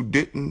coach who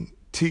didn't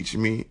teach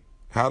me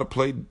how to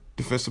play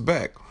defensive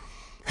back.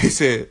 He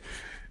said,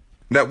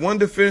 not one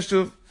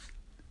defensive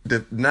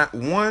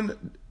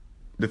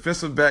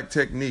back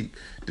technique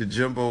did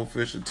Jimbo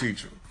Fisher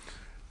teach him.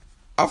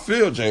 I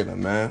feel Jalen,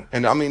 man.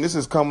 And I mean, this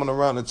is coming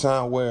around a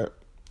time where,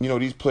 you know,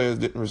 these players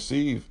didn't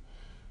receive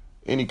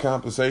any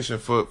compensation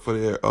for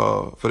their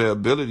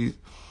abilities.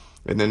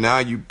 And then now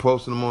you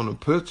posting them on a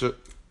picture,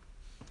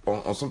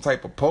 on some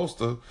type of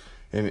poster,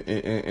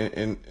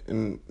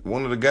 and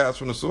one of the guys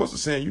from the source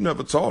is saying you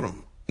never taught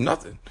him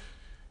nothing,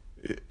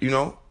 you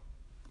know.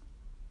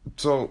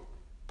 So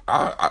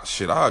I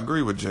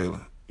agree with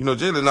Jalen. You know,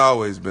 Jalen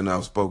always been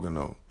outspoken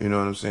though. You know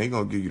what I'm saying? He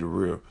gonna give you the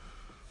real.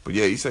 But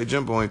yeah, you say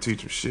Jimbo ain't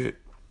teach him shit,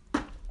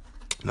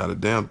 not a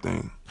damn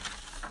thing.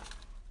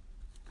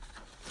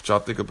 What y'all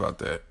think about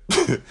that?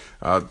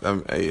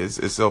 Hey,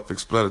 it's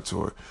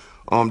self-explanatory.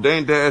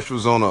 Dane Dash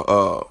was on a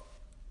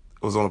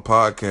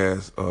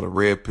podcast, the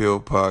Red Pill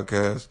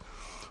podcast,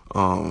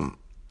 and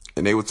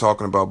they were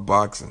talking about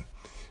boxing.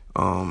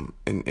 And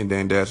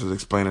Dan Dash was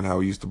explaining how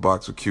he used to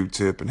box with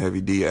Q-Tip and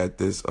Heavy D at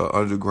this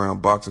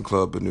underground boxing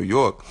club in New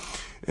York.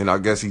 And I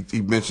guess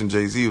he mentioned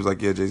Jay-Z. He was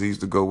like, yeah, Jay-Z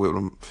used to go with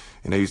him,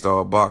 and they used to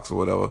all box or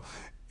whatever.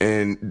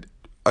 And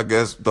I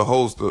guess the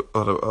host of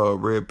the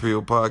Red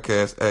Pill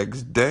podcast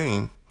asked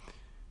Dane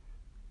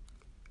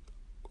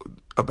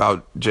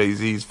about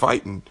Jay-Z's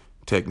fighting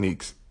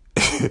techniques.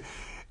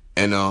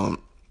 And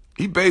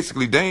he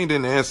basically, Dane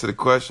didn't answer the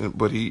question,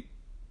 but he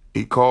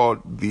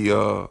called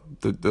the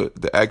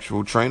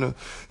actual trainer.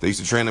 They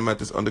used to train him at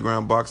this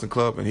underground boxing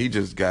club, and he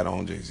just got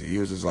on Jay-Z. He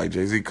was just like,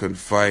 Jay-Z couldn't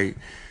fight.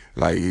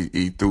 Like,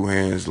 he threw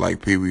hands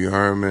like Pee Wee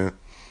Herman.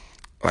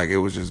 Like, it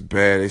was just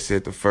bad. They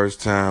said the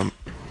first time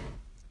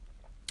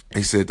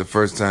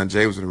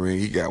Jay was in the ring,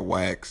 he got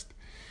waxed.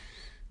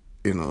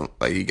 You know,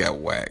 like, he got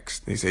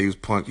waxed. They say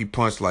he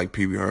punched like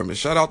Pee Wee Herman.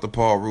 Shout out to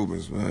Paul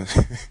Rubens, man.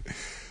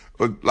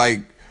 But,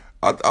 like,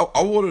 I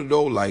want to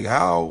know, like,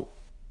 how,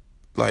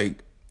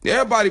 like,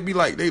 everybody be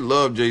like, they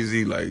love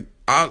Jay-Z. Like,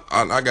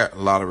 I got a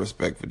lot of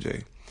respect for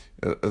Jay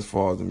as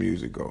far as the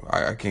music go.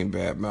 I can't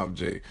badmouth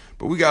Jay.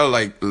 But we got to,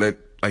 like,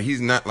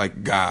 he's not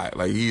like God.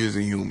 Like, he is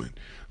a human.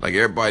 Like,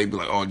 everybody be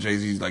like, oh,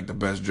 Jay-Z's like the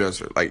best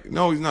dresser. Like,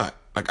 no, he's not.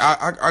 Like,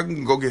 I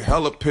can go get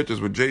hella pictures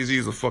where Jay-Z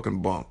is a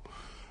fucking bum.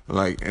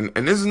 Like, and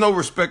this is no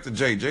respect to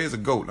Jay. Jay is a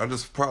GOAT. I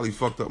just probably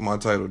fucked up my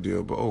title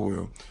deal, but oh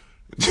well.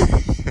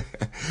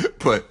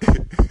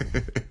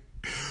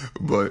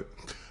 but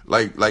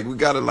like we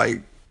gotta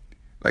like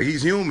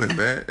he's human,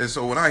 man. And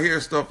so when I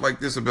hear stuff like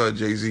this about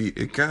Jay-Z,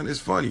 it kind of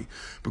is funny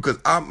because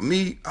I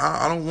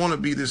don't want to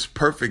be this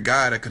perfect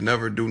guy that could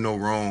never do no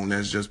wrong.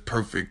 That's just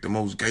perfect. The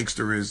most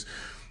gangster is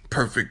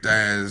perfect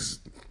as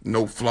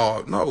no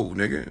flaw. No,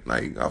 nigga.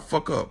 Like, I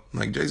fuck up.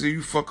 Like, Jay-Z,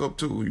 you fuck up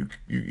too.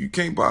 You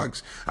can't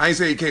box. I ain't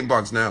say he can't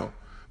box now,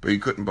 but he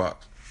couldn't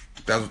box.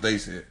 That's what they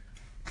said.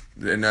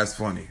 And that's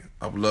funny.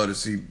 I would love to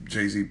see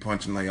Jay-Z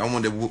punching. Like, I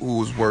wonder who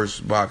was worse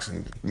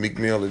boxing, Meek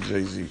Mill or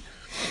Jay-Z.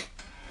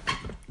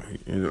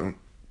 You know,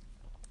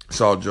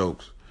 it's all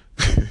jokes.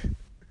 I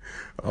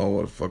don't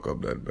want to fuck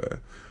up that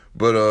bad.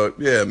 But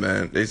yeah,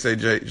 man. They say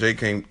Jay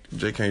can't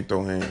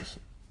throw hands.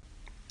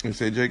 They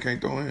say Jay can't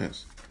throw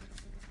hands.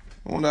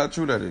 I wonder how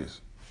true that is.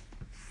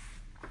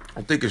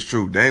 I think it's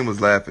true. Dame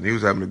was laughing. He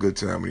was having a good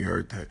time when he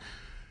heard that.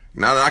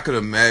 Now I could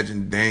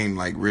imagine Dame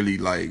like really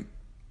like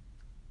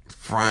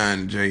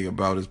frying Jay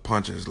about his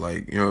punches.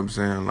 Like, you know what I'm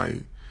saying?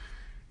 Like,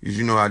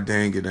 you know how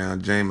Dame get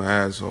down. Jay my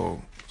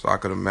asshole. So I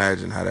could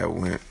imagine how that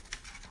went.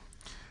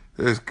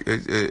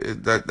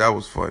 That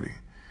was funny.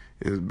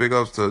 It was big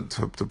ups to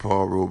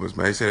Paul Rubens,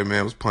 man. They said the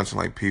man was punching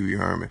like Pee Wee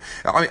Herman.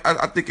 I mean,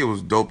 I think it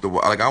was dope.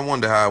 I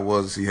wonder how it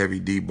was to see Heavy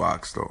D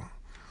box though.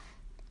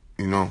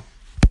 You know,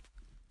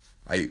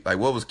 like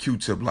what was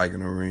Q-Tip like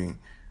in the ring?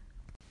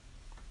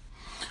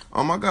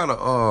 I got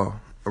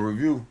a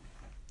review.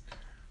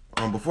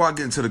 Before I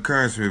get into the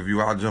Currency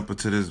review, I'll jump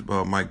into this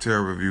Mike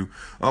Terra review.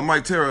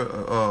 Mike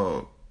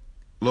Terra,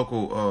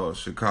 local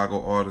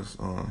Chicago artist.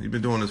 He's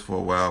been doing this for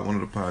a while. One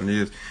of the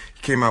pioneers.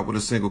 He came out with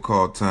a single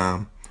called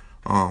 "Time."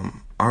 I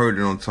heard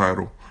it on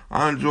Tidal.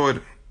 I enjoyed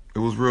it. It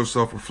was real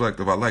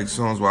self-reflective. I like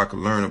songs where I could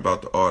learn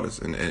about the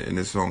artist, and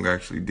this song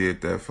actually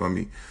did that for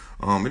me.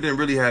 It didn't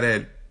really have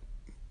that,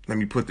 let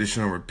me put this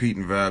shit on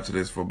repeating vibe to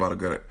this for about a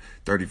good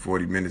 30,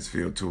 40 minutes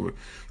feel to it.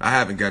 I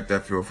haven't got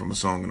that feel from a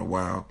song in a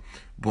while,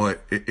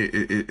 but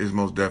it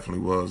most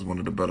definitely was one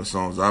of the better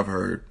songs I've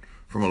heard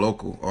from a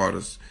local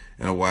artist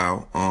in a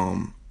while.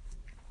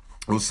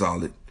 It was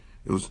solid.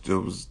 It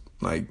was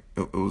like,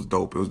 it was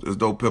dope. It was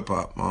dope hip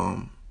hop.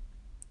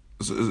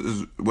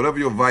 Whatever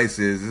your vice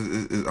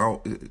is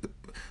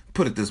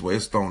put it this way,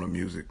 it's stoner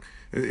music.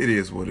 It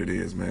is what it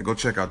is, man. Go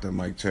check out that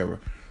Mike Terra.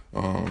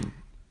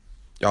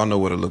 Y'all know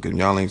where to look at.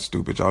 Y'all ain't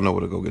stupid. Y'all know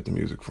where to go get the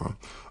music from.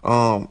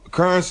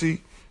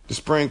 Currency, the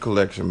Spring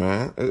Collection,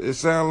 man. It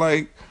sound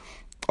like,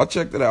 I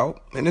checked it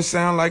out, and it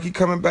sound like he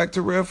coming back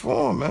to rare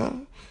form,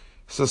 man.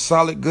 It's a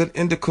solid, good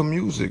indica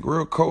music.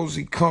 Real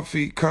cozy,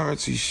 comfy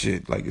Currency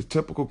shit. Like, it's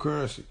typical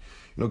Currency.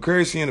 You know,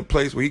 Currency in a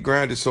place where he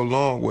grinded so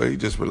long where he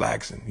just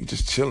relaxing. He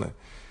just chilling.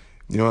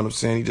 You know what I'm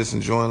saying? He just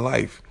enjoying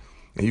life.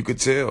 And you could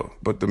tell.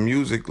 But the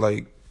music,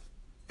 like,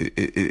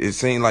 it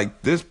seemed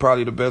like this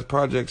probably the best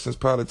project since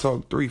Pilot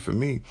Talk 3 for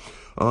me.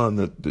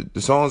 The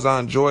songs I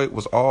enjoyed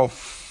was all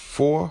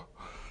four.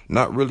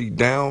 Not Really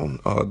Down,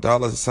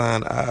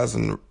 $, Eyes,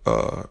 and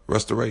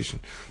Restoration.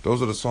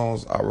 Those are the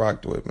songs I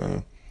rocked with,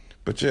 man.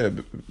 But yeah,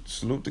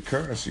 salute the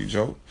Currency,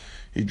 Joe.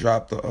 He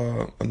dropped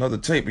another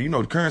tape. You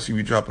know, the Currency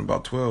be dropping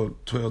about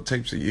 12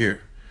 tapes a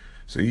year.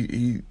 So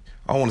he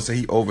I don't want to say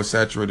he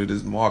oversaturated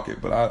his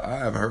market, but I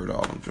have heard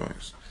all them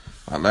joints.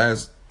 My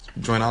last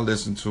joint I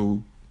listened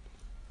to,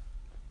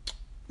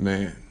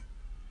 man,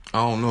 I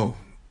don't know.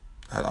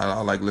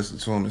 I like listening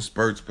to him in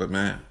spurts, but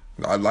man,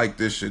 I like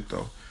this shit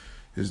though.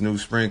 His new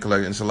Spring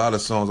Collection. It's a lot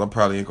of songs I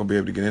probably ain't gonna be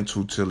able to get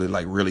into till it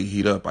like really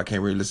heat up. I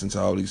can't really listen to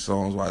all these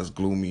songs while it's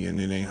gloomy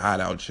and it ain't hot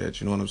out yet.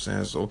 You know what I'm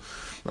saying? So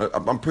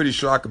I'm pretty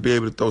sure I could be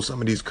able to throw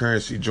some of these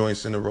Currency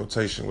joints in the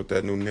rotation with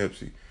that new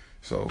Nipsey.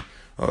 So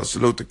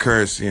salute the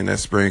Currency and that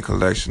Spring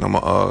Collection. I'm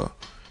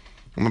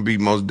gonna be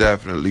most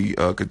definitely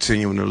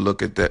continuing to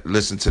look at that,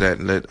 listen to that,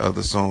 and let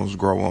other songs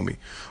grow on me.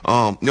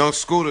 Young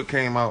Scooter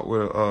came out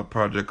with a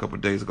project a couple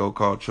of days ago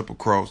called Triple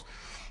Cross.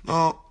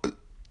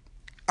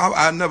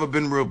 I've never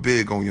been real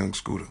big on Young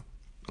Scooter.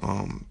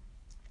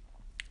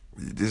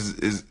 This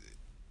is,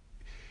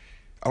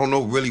 I don't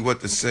know really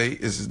what to say.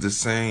 This is the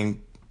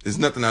same. It's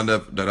nothing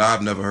that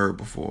I've never heard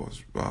before.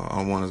 I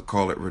don't want to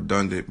call it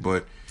redundant,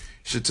 but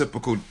it's your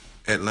typical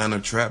Atlanta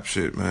trap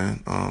shit,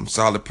 man.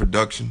 Solid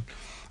production.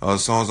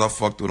 Songs I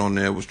fucked with on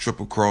there was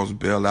Triple Cross,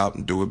 Bail Out,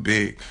 and Do It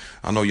Big.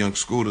 I know Young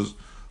Scooter's,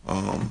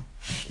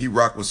 he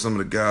rocked with some of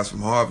the guys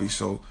from Harvey,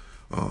 so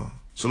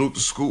salute the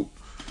Scoop.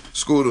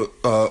 Scooter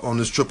on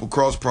this Triple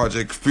Cross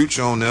project,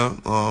 Future on there.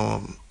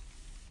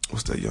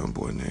 What's that young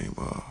boy name?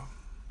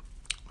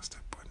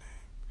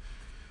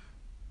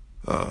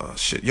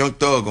 Young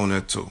Thug on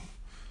there too.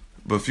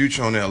 But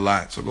Future on there a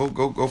lot. So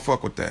go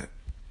fuck with that.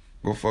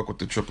 Go fuck with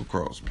the Triple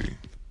Cross, B.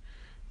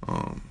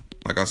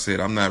 Like I said,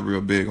 I'm not real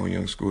big on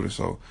Young Scooter,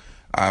 so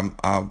I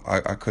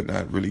could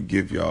not really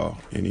give y'all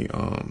any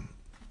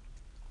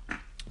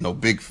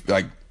big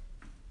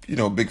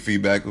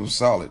feedback. It was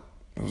solid.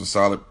 It was a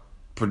solid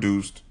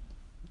produced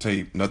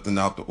tape, nothing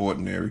out the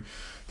ordinary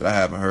that I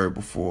haven't heard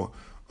before.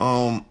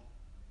 The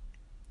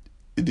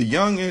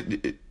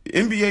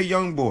NBA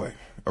young boy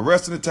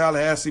arrested in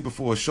Tallahassee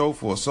before a show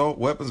for assault,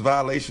 weapons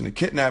violation, and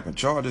kidnapping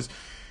charges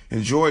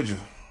in Georgia.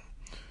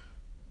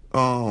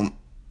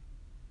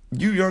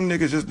 You young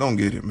niggas just don't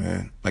get it,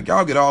 man. Like,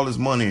 y'all get all this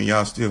money and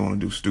y'all still want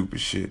to do stupid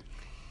shit.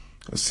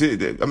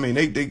 I mean,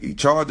 they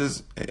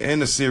charges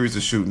and a series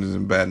of shootings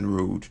in Baton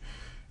Rouge.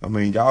 I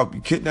mean, y'all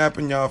be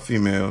kidnapping y'all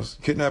females,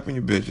 kidnapping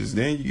your bitches.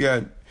 Then you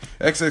got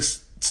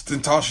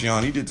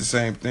XXXTentacion. He did the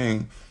same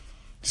thing.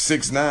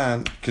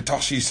 6ix9ine,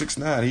 Katashi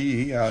 6ix9ine.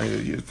 He out here.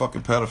 He a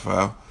fucking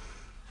pedophile.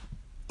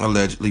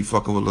 Allegedly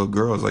fucking with little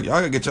girls. Like, y'all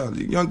gotta get y'all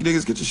young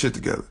niggas, get your shit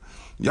together.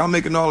 Y'all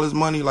making all this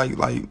money, like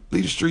leave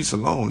the streets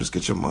alone. Just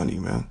get your money,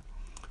 man.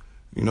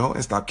 You know,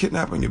 and stop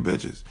kidnapping your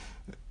bitches.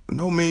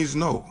 No means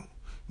no.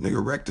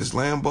 Nigga wrecked this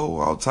Lambo,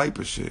 all type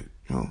of shit.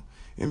 You know,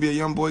 NBA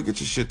young boy, get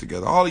your shit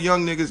together. All the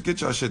young niggas, get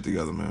y'all shit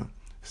together, man.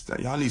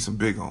 Y'all need some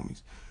big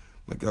homies.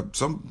 Like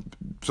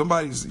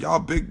somebody's y'all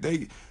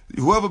big.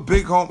 Whoever's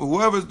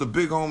the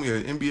big homie,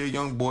 or NBA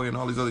young boy, and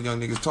all these other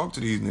young niggas, talk to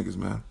these niggas,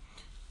 man.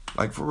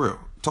 Like, for real,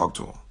 talk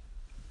to them.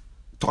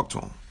 Talk to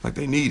them like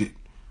they need it.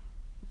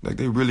 Like,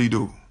 they really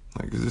do.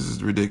 Like, this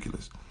is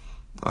ridiculous.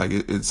 Like,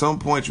 at some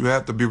point, you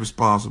have to be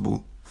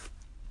responsible.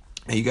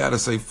 And you got to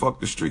say, fuck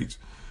the streets.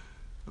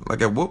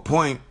 Like, at what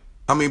point,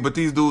 I mean, but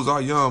these dudes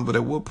are young, but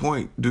at what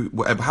point,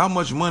 how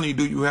much money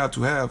do you have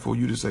to have for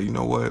you to say, you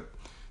know what?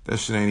 That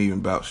shit ain't even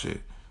about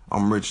shit.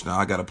 I'm rich now.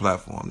 I got a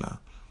platform now.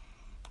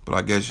 But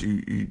I guess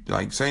you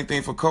like, same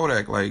thing for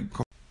Kodak. Like,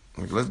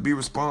 Like, let's be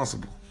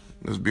responsible.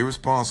 Let's be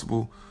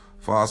responsible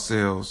for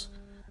ourselves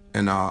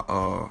and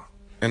our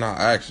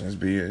actions.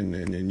 Be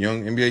and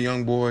young NBA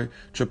young boy,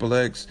 Triple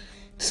X,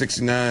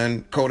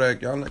 69,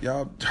 Kodak,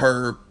 y'all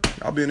Herb,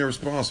 y'all being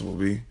irresponsible,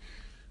 B.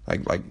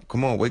 Like,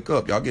 come on, wake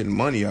up. Y'all getting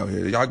money out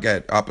here. Y'all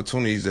got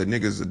opportunities that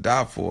niggas would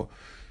die for,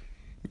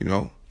 you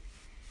know?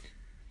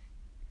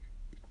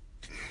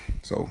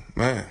 So,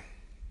 man,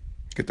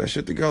 get that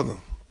shit together.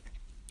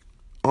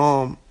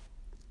 I'm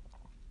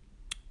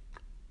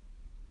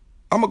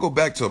going to go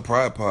back to a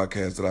prior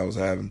podcast that I was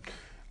having.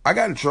 I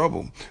got in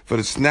trouble for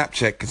the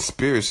Snapchat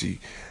conspiracy.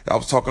 I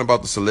was talking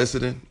about the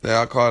soliciting.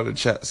 I call it a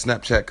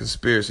Snapchat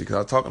conspiracy because I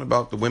was talking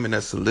about the women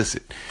that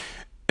solicit.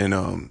 And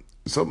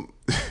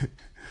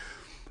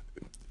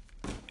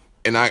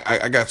and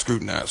I got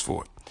scrutinized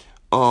for it.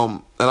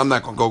 And I'm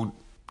not going to go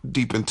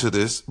deep into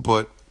this,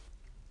 but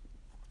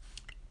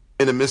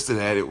in the midst of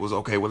that, it was,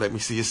 okay, well, let me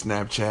see your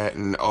Snapchat.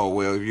 And, oh,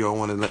 well, you don't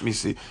want to let me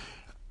see.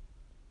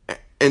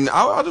 And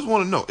I just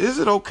want to know, is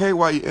it okay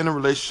while you're in a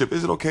relationship,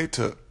 is it okay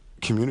to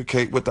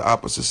communicate with the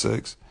opposite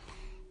sex?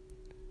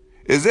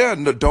 Is there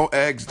a don't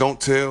ask,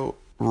 don't tell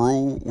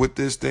rule with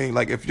this thing?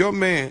 Like, if your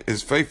man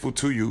is faithful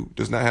to you,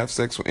 does not have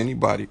sex with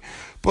anybody,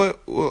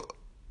 but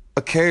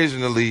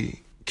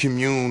occasionally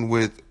commune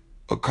with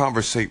or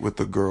conversate with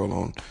the girl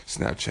on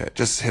Snapchat,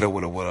 just hit her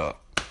with a what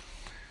up.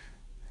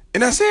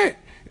 And that's it.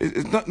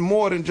 It's nothing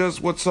more than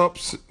just what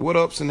ups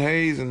and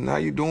heys and how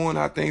you doing,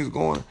 how things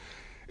going.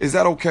 Is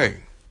that okay?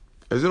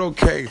 Is it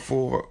okay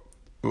for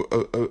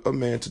a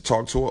man to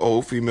talk to an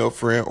old female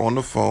friend on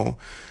the phone?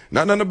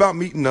 Nothing about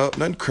meeting up,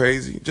 nothing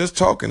crazy. Just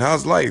talking.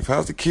 How's life?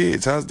 How's the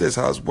kids? How's this?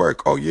 How's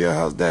work? Oh, yeah,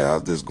 how's that?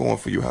 How's this going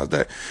for you? How's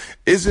that?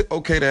 Is it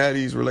okay to have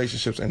these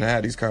relationships and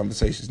have these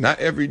conversations? Not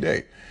every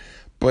day.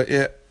 But,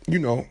 you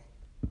know,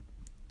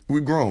 we're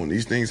grown.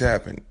 These things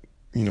happen.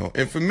 You know,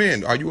 and for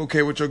men, are you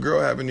okay with your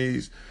girl having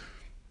these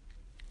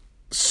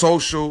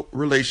social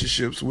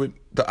relationships with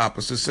the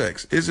opposite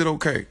sex? Is it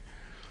okay?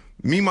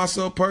 Me,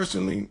 myself,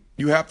 personally,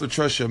 you have to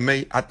trust your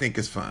mate. I think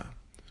it's fine.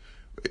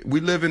 We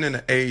living in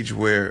an age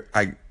where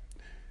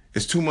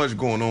it's too much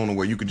going on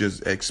where you could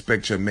just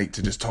expect your mate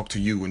to just talk to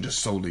you and just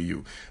solely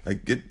you.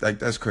 Like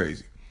that's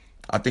crazy.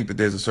 I think that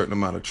there's a certain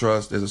amount of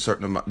trust. There's a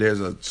certain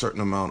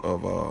amount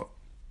of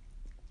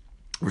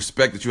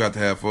respect that you have to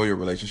have for your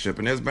relationship,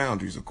 and there's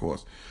boundaries, of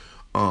course.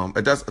 And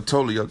that's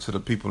totally up to the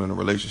people in a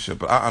relationship.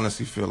 But I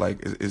honestly feel like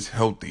it's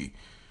healthy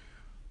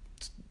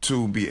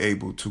to be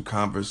able to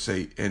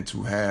conversate and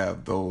to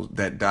have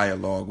that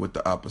dialogue with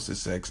the opposite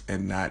sex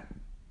and not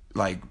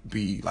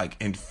be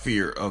in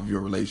fear of your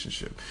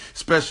relationship,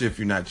 especially if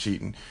you're not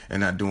cheating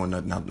and not doing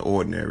nothing out of the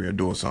ordinary or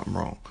doing something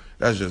wrong.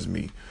 That's just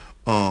me.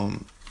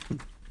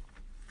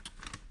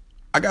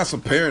 I got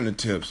some parenting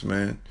tips,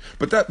 man.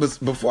 But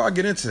before I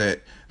get into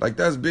that,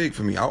 that's big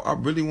for me. I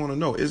really want to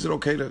know, is it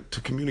okay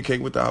to communicate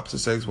with the opposite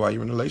sex while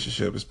you're in a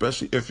relationship,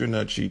 especially if you're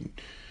not cheating?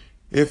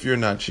 If you're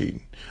not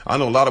cheating. I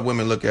know a lot of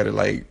women look at it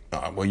like,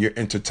 well, you're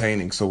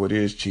entertaining, so it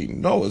is cheating.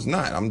 No, it's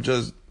not. I'm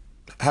just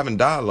having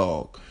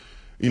dialogue.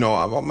 You know,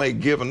 I may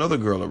give another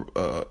girl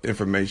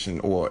information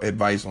or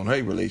advice on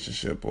her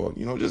relationship or,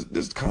 you know,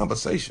 just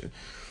conversation.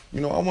 You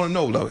know, I want to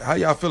know, how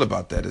y'all feel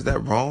about that? Is that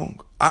wrong?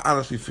 I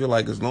honestly feel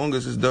like as long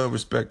as it's done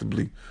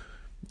respectably,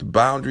 the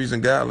boundaries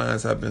and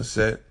guidelines have been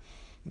set,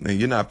 and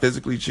you're not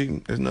physically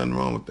cheating, there's nothing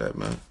wrong with that,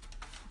 man.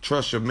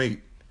 Trust your mate.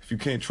 If you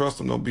can't trust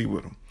them, don't be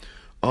with them.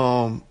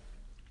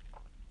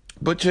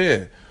 But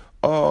yeah,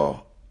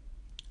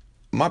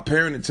 my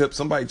parenting tip,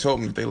 somebody told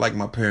me that they like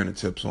my parenting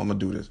tip, so I'm going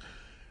to do this.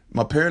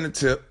 My parenting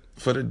tip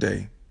for the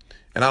day,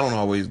 and I don't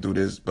always do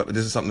this, but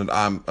this is something that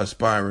I'm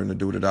aspiring to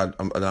do, that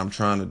I'm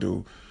trying to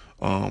do.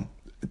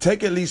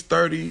 Take at least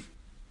 30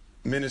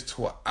 minutes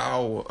to an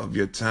hour of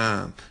your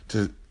time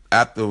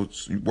after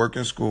work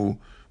in school,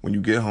 when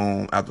you get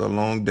home after a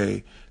long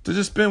day, to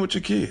just spend with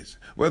your kids.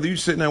 Whether you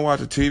sitting there and watch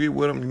a TV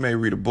with them, you may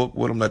read a book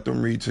with them, let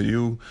them read to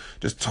you,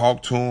 just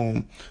talk to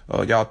them.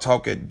 Y'all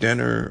talk at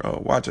dinner,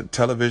 watch a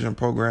television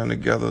program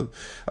together,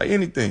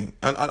 anything.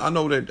 I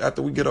know that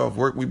after we get off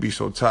work, we be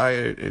so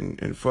tired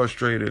and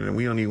frustrated, and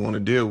we don't even want to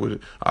deal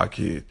with our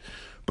kids.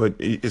 But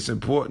it's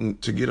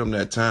important to get them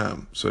that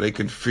time so they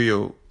can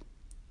feel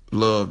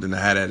loved and to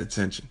have that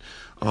attention.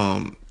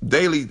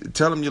 Daily,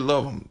 tell them you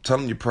love them. Tell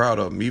them you're proud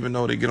of them, even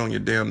though they get on your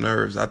damn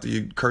nerves after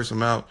you curse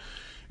them out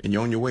and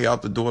you're on your way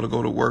out the door to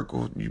go to work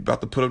or you're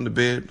about to put them to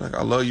bed. Like,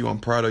 I love you. I'm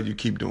proud of you.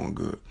 Keep doing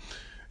good.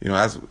 You know,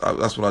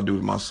 that's what I do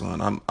with my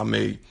son. I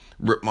may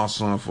rip my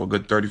son for a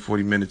good 30,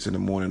 40 minutes in the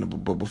morning,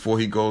 but before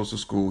he goes to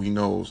school, he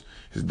knows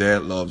his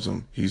dad loves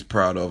him. He's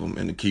proud of him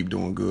and to keep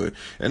doing good.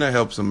 And that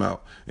helps him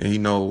out. And he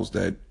knows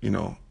that, you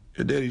know,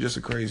 your daddy just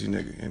a crazy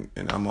nigga,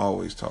 and I'm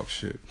always talk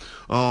shit.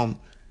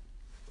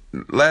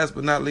 Last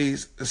but not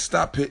least,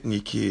 stop hitting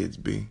your kids,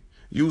 B.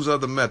 Use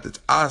other methods.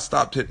 I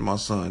stopped hitting my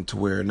son to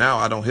where now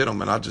I don't hit him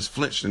and I just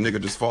flinch. The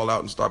nigga just fall out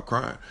and stop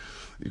crying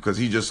because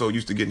he just so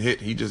used to getting hit.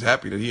 He just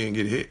happy that he didn't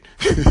get hit.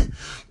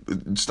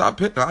 Stop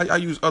hitting. I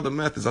use other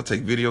methods. I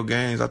take video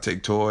games. I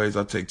take toys.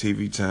 I take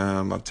TV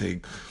time. I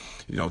take,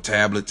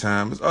 tablet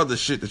time. There's other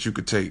shit that you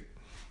could take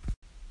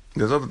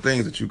There's other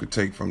things that you could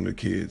take from the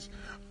kids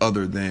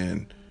other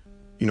than,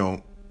 you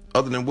know,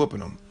 other than whooping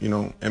them, you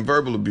know, and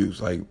verbal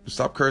abuse. Like,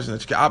 stop cursing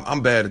at your kid.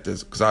 I'm bad at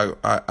this because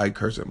I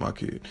curse at my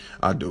kid.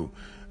 I do.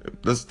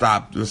 Let's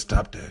stop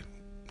that.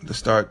 Let's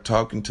start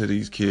talking to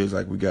these kids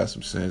like we got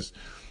some sense,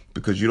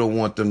 because you don't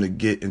want them to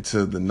get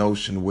into the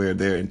notion where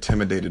they're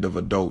intimidated of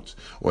adults,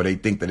 or they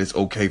think that it's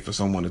okay for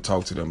someone to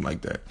talk to them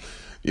like that.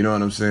 You know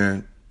what I'm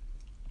saying?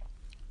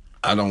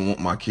 I don't want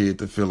my kid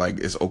to feel like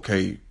it's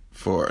okay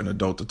for an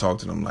adult to talk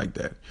to them like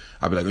that.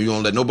 I'd be like, you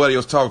don't let nobody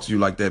else talk to you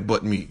like that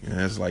but me. And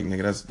it's like,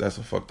 nigga, that's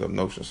a fucked up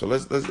notion. So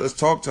let's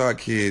talk to our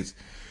kids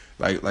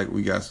like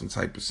we got some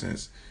type of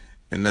sense.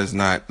 And let's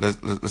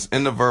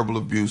end the verbal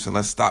abuse, and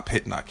let's stop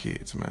hitting our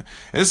kids, man.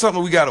 And it's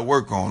something we got to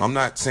work on. I'm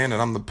not saying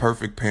that I'm the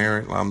perfect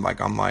parent.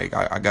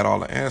 I got all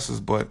the answers,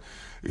 but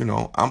you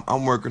know,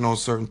 I'm working on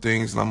certain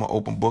things, and I'm an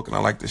open book, and I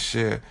like to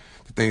share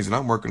the things that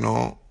I'm working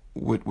on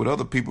with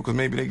other people, because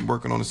maybe they're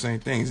working on the same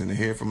things, and to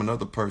hear from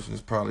another person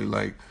is probably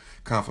like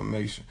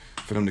confirmation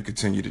for them to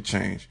continue to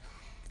change.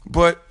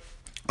 But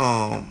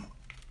yeah,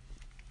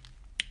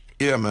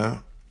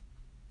 man.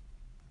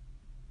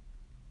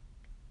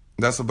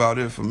 That's about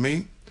it for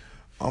me.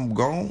 I'm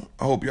gone.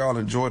 I hope y'all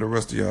enjoy the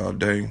rest of y'all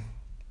day.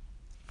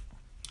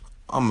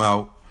 I'm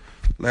out.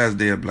 Last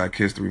day of Black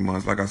History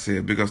Month. Like I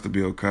said, big ups to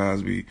Bill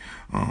Cosby.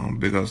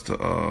 Big ups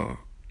to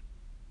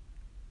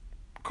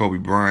Kobe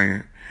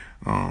Bryant.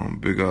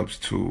 Big ups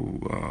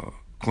to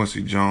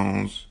Quincy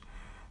Jones.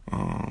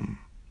 And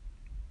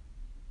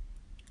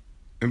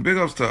big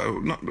ups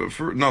to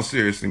no,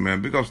 seriously,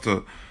 man. Big ups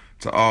to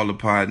all the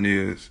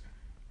pioneers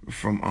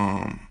from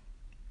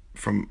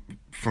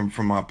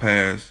our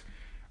past,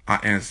 our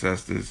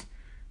ancestors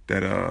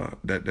that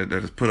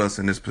has put us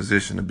in this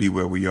position to be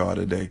where we are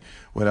today.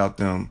 Without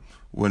them,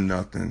 we're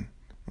nothing.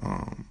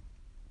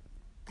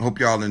 Hope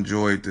y'all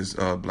enjoyed this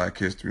Black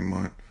History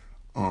Month.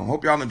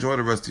 Hope y'all enjoy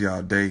the rest of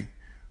y'all day,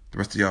 the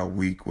rest of y'all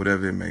week,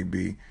 whatever it may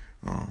be.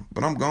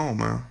 But I'm gone,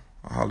 man.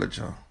 I'll holler at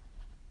y'all.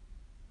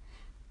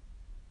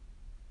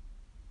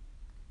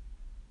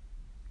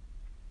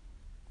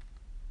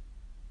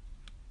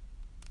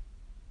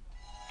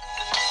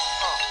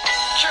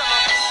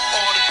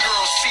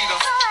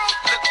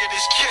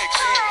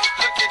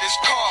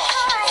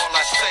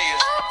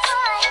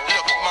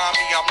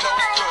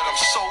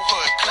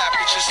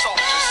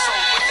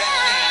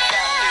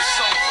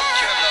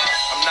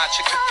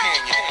 Your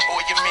companion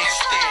or your man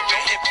stand. You're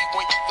heavy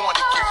when you want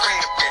to get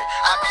rampant.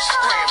 I be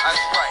scrambling,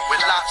 that's right,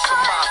 with lots of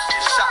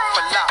mobsters, shot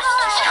for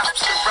lobsters, cops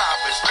and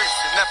robbers.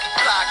 Listen, every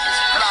block is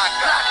block.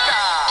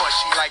 But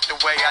she like the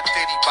way I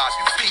diddy bop.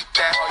 You beat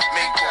that,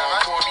 Mabel,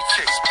 Maury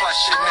kicks, plus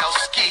Chanel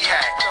ski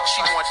hat.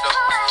 She want the,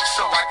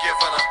 so I give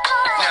her the.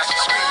 Now she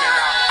screaming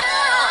out.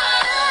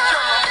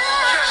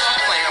 She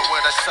playing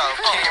with herself,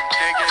 can't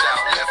dig it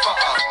out. Lift her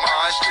up,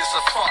 Mars just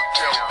a fuck,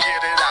 yo,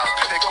 get it out,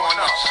 pick on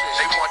up.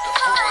 They want the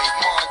boy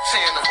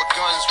Montana with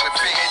guns with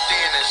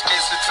bandanas.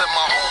 Listen to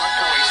my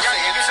homeboy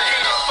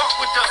Santana. Fuck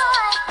with us,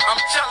 I'm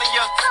telling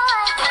ya,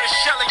 put a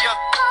shell in ya.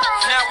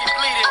 Now we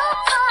bleeding.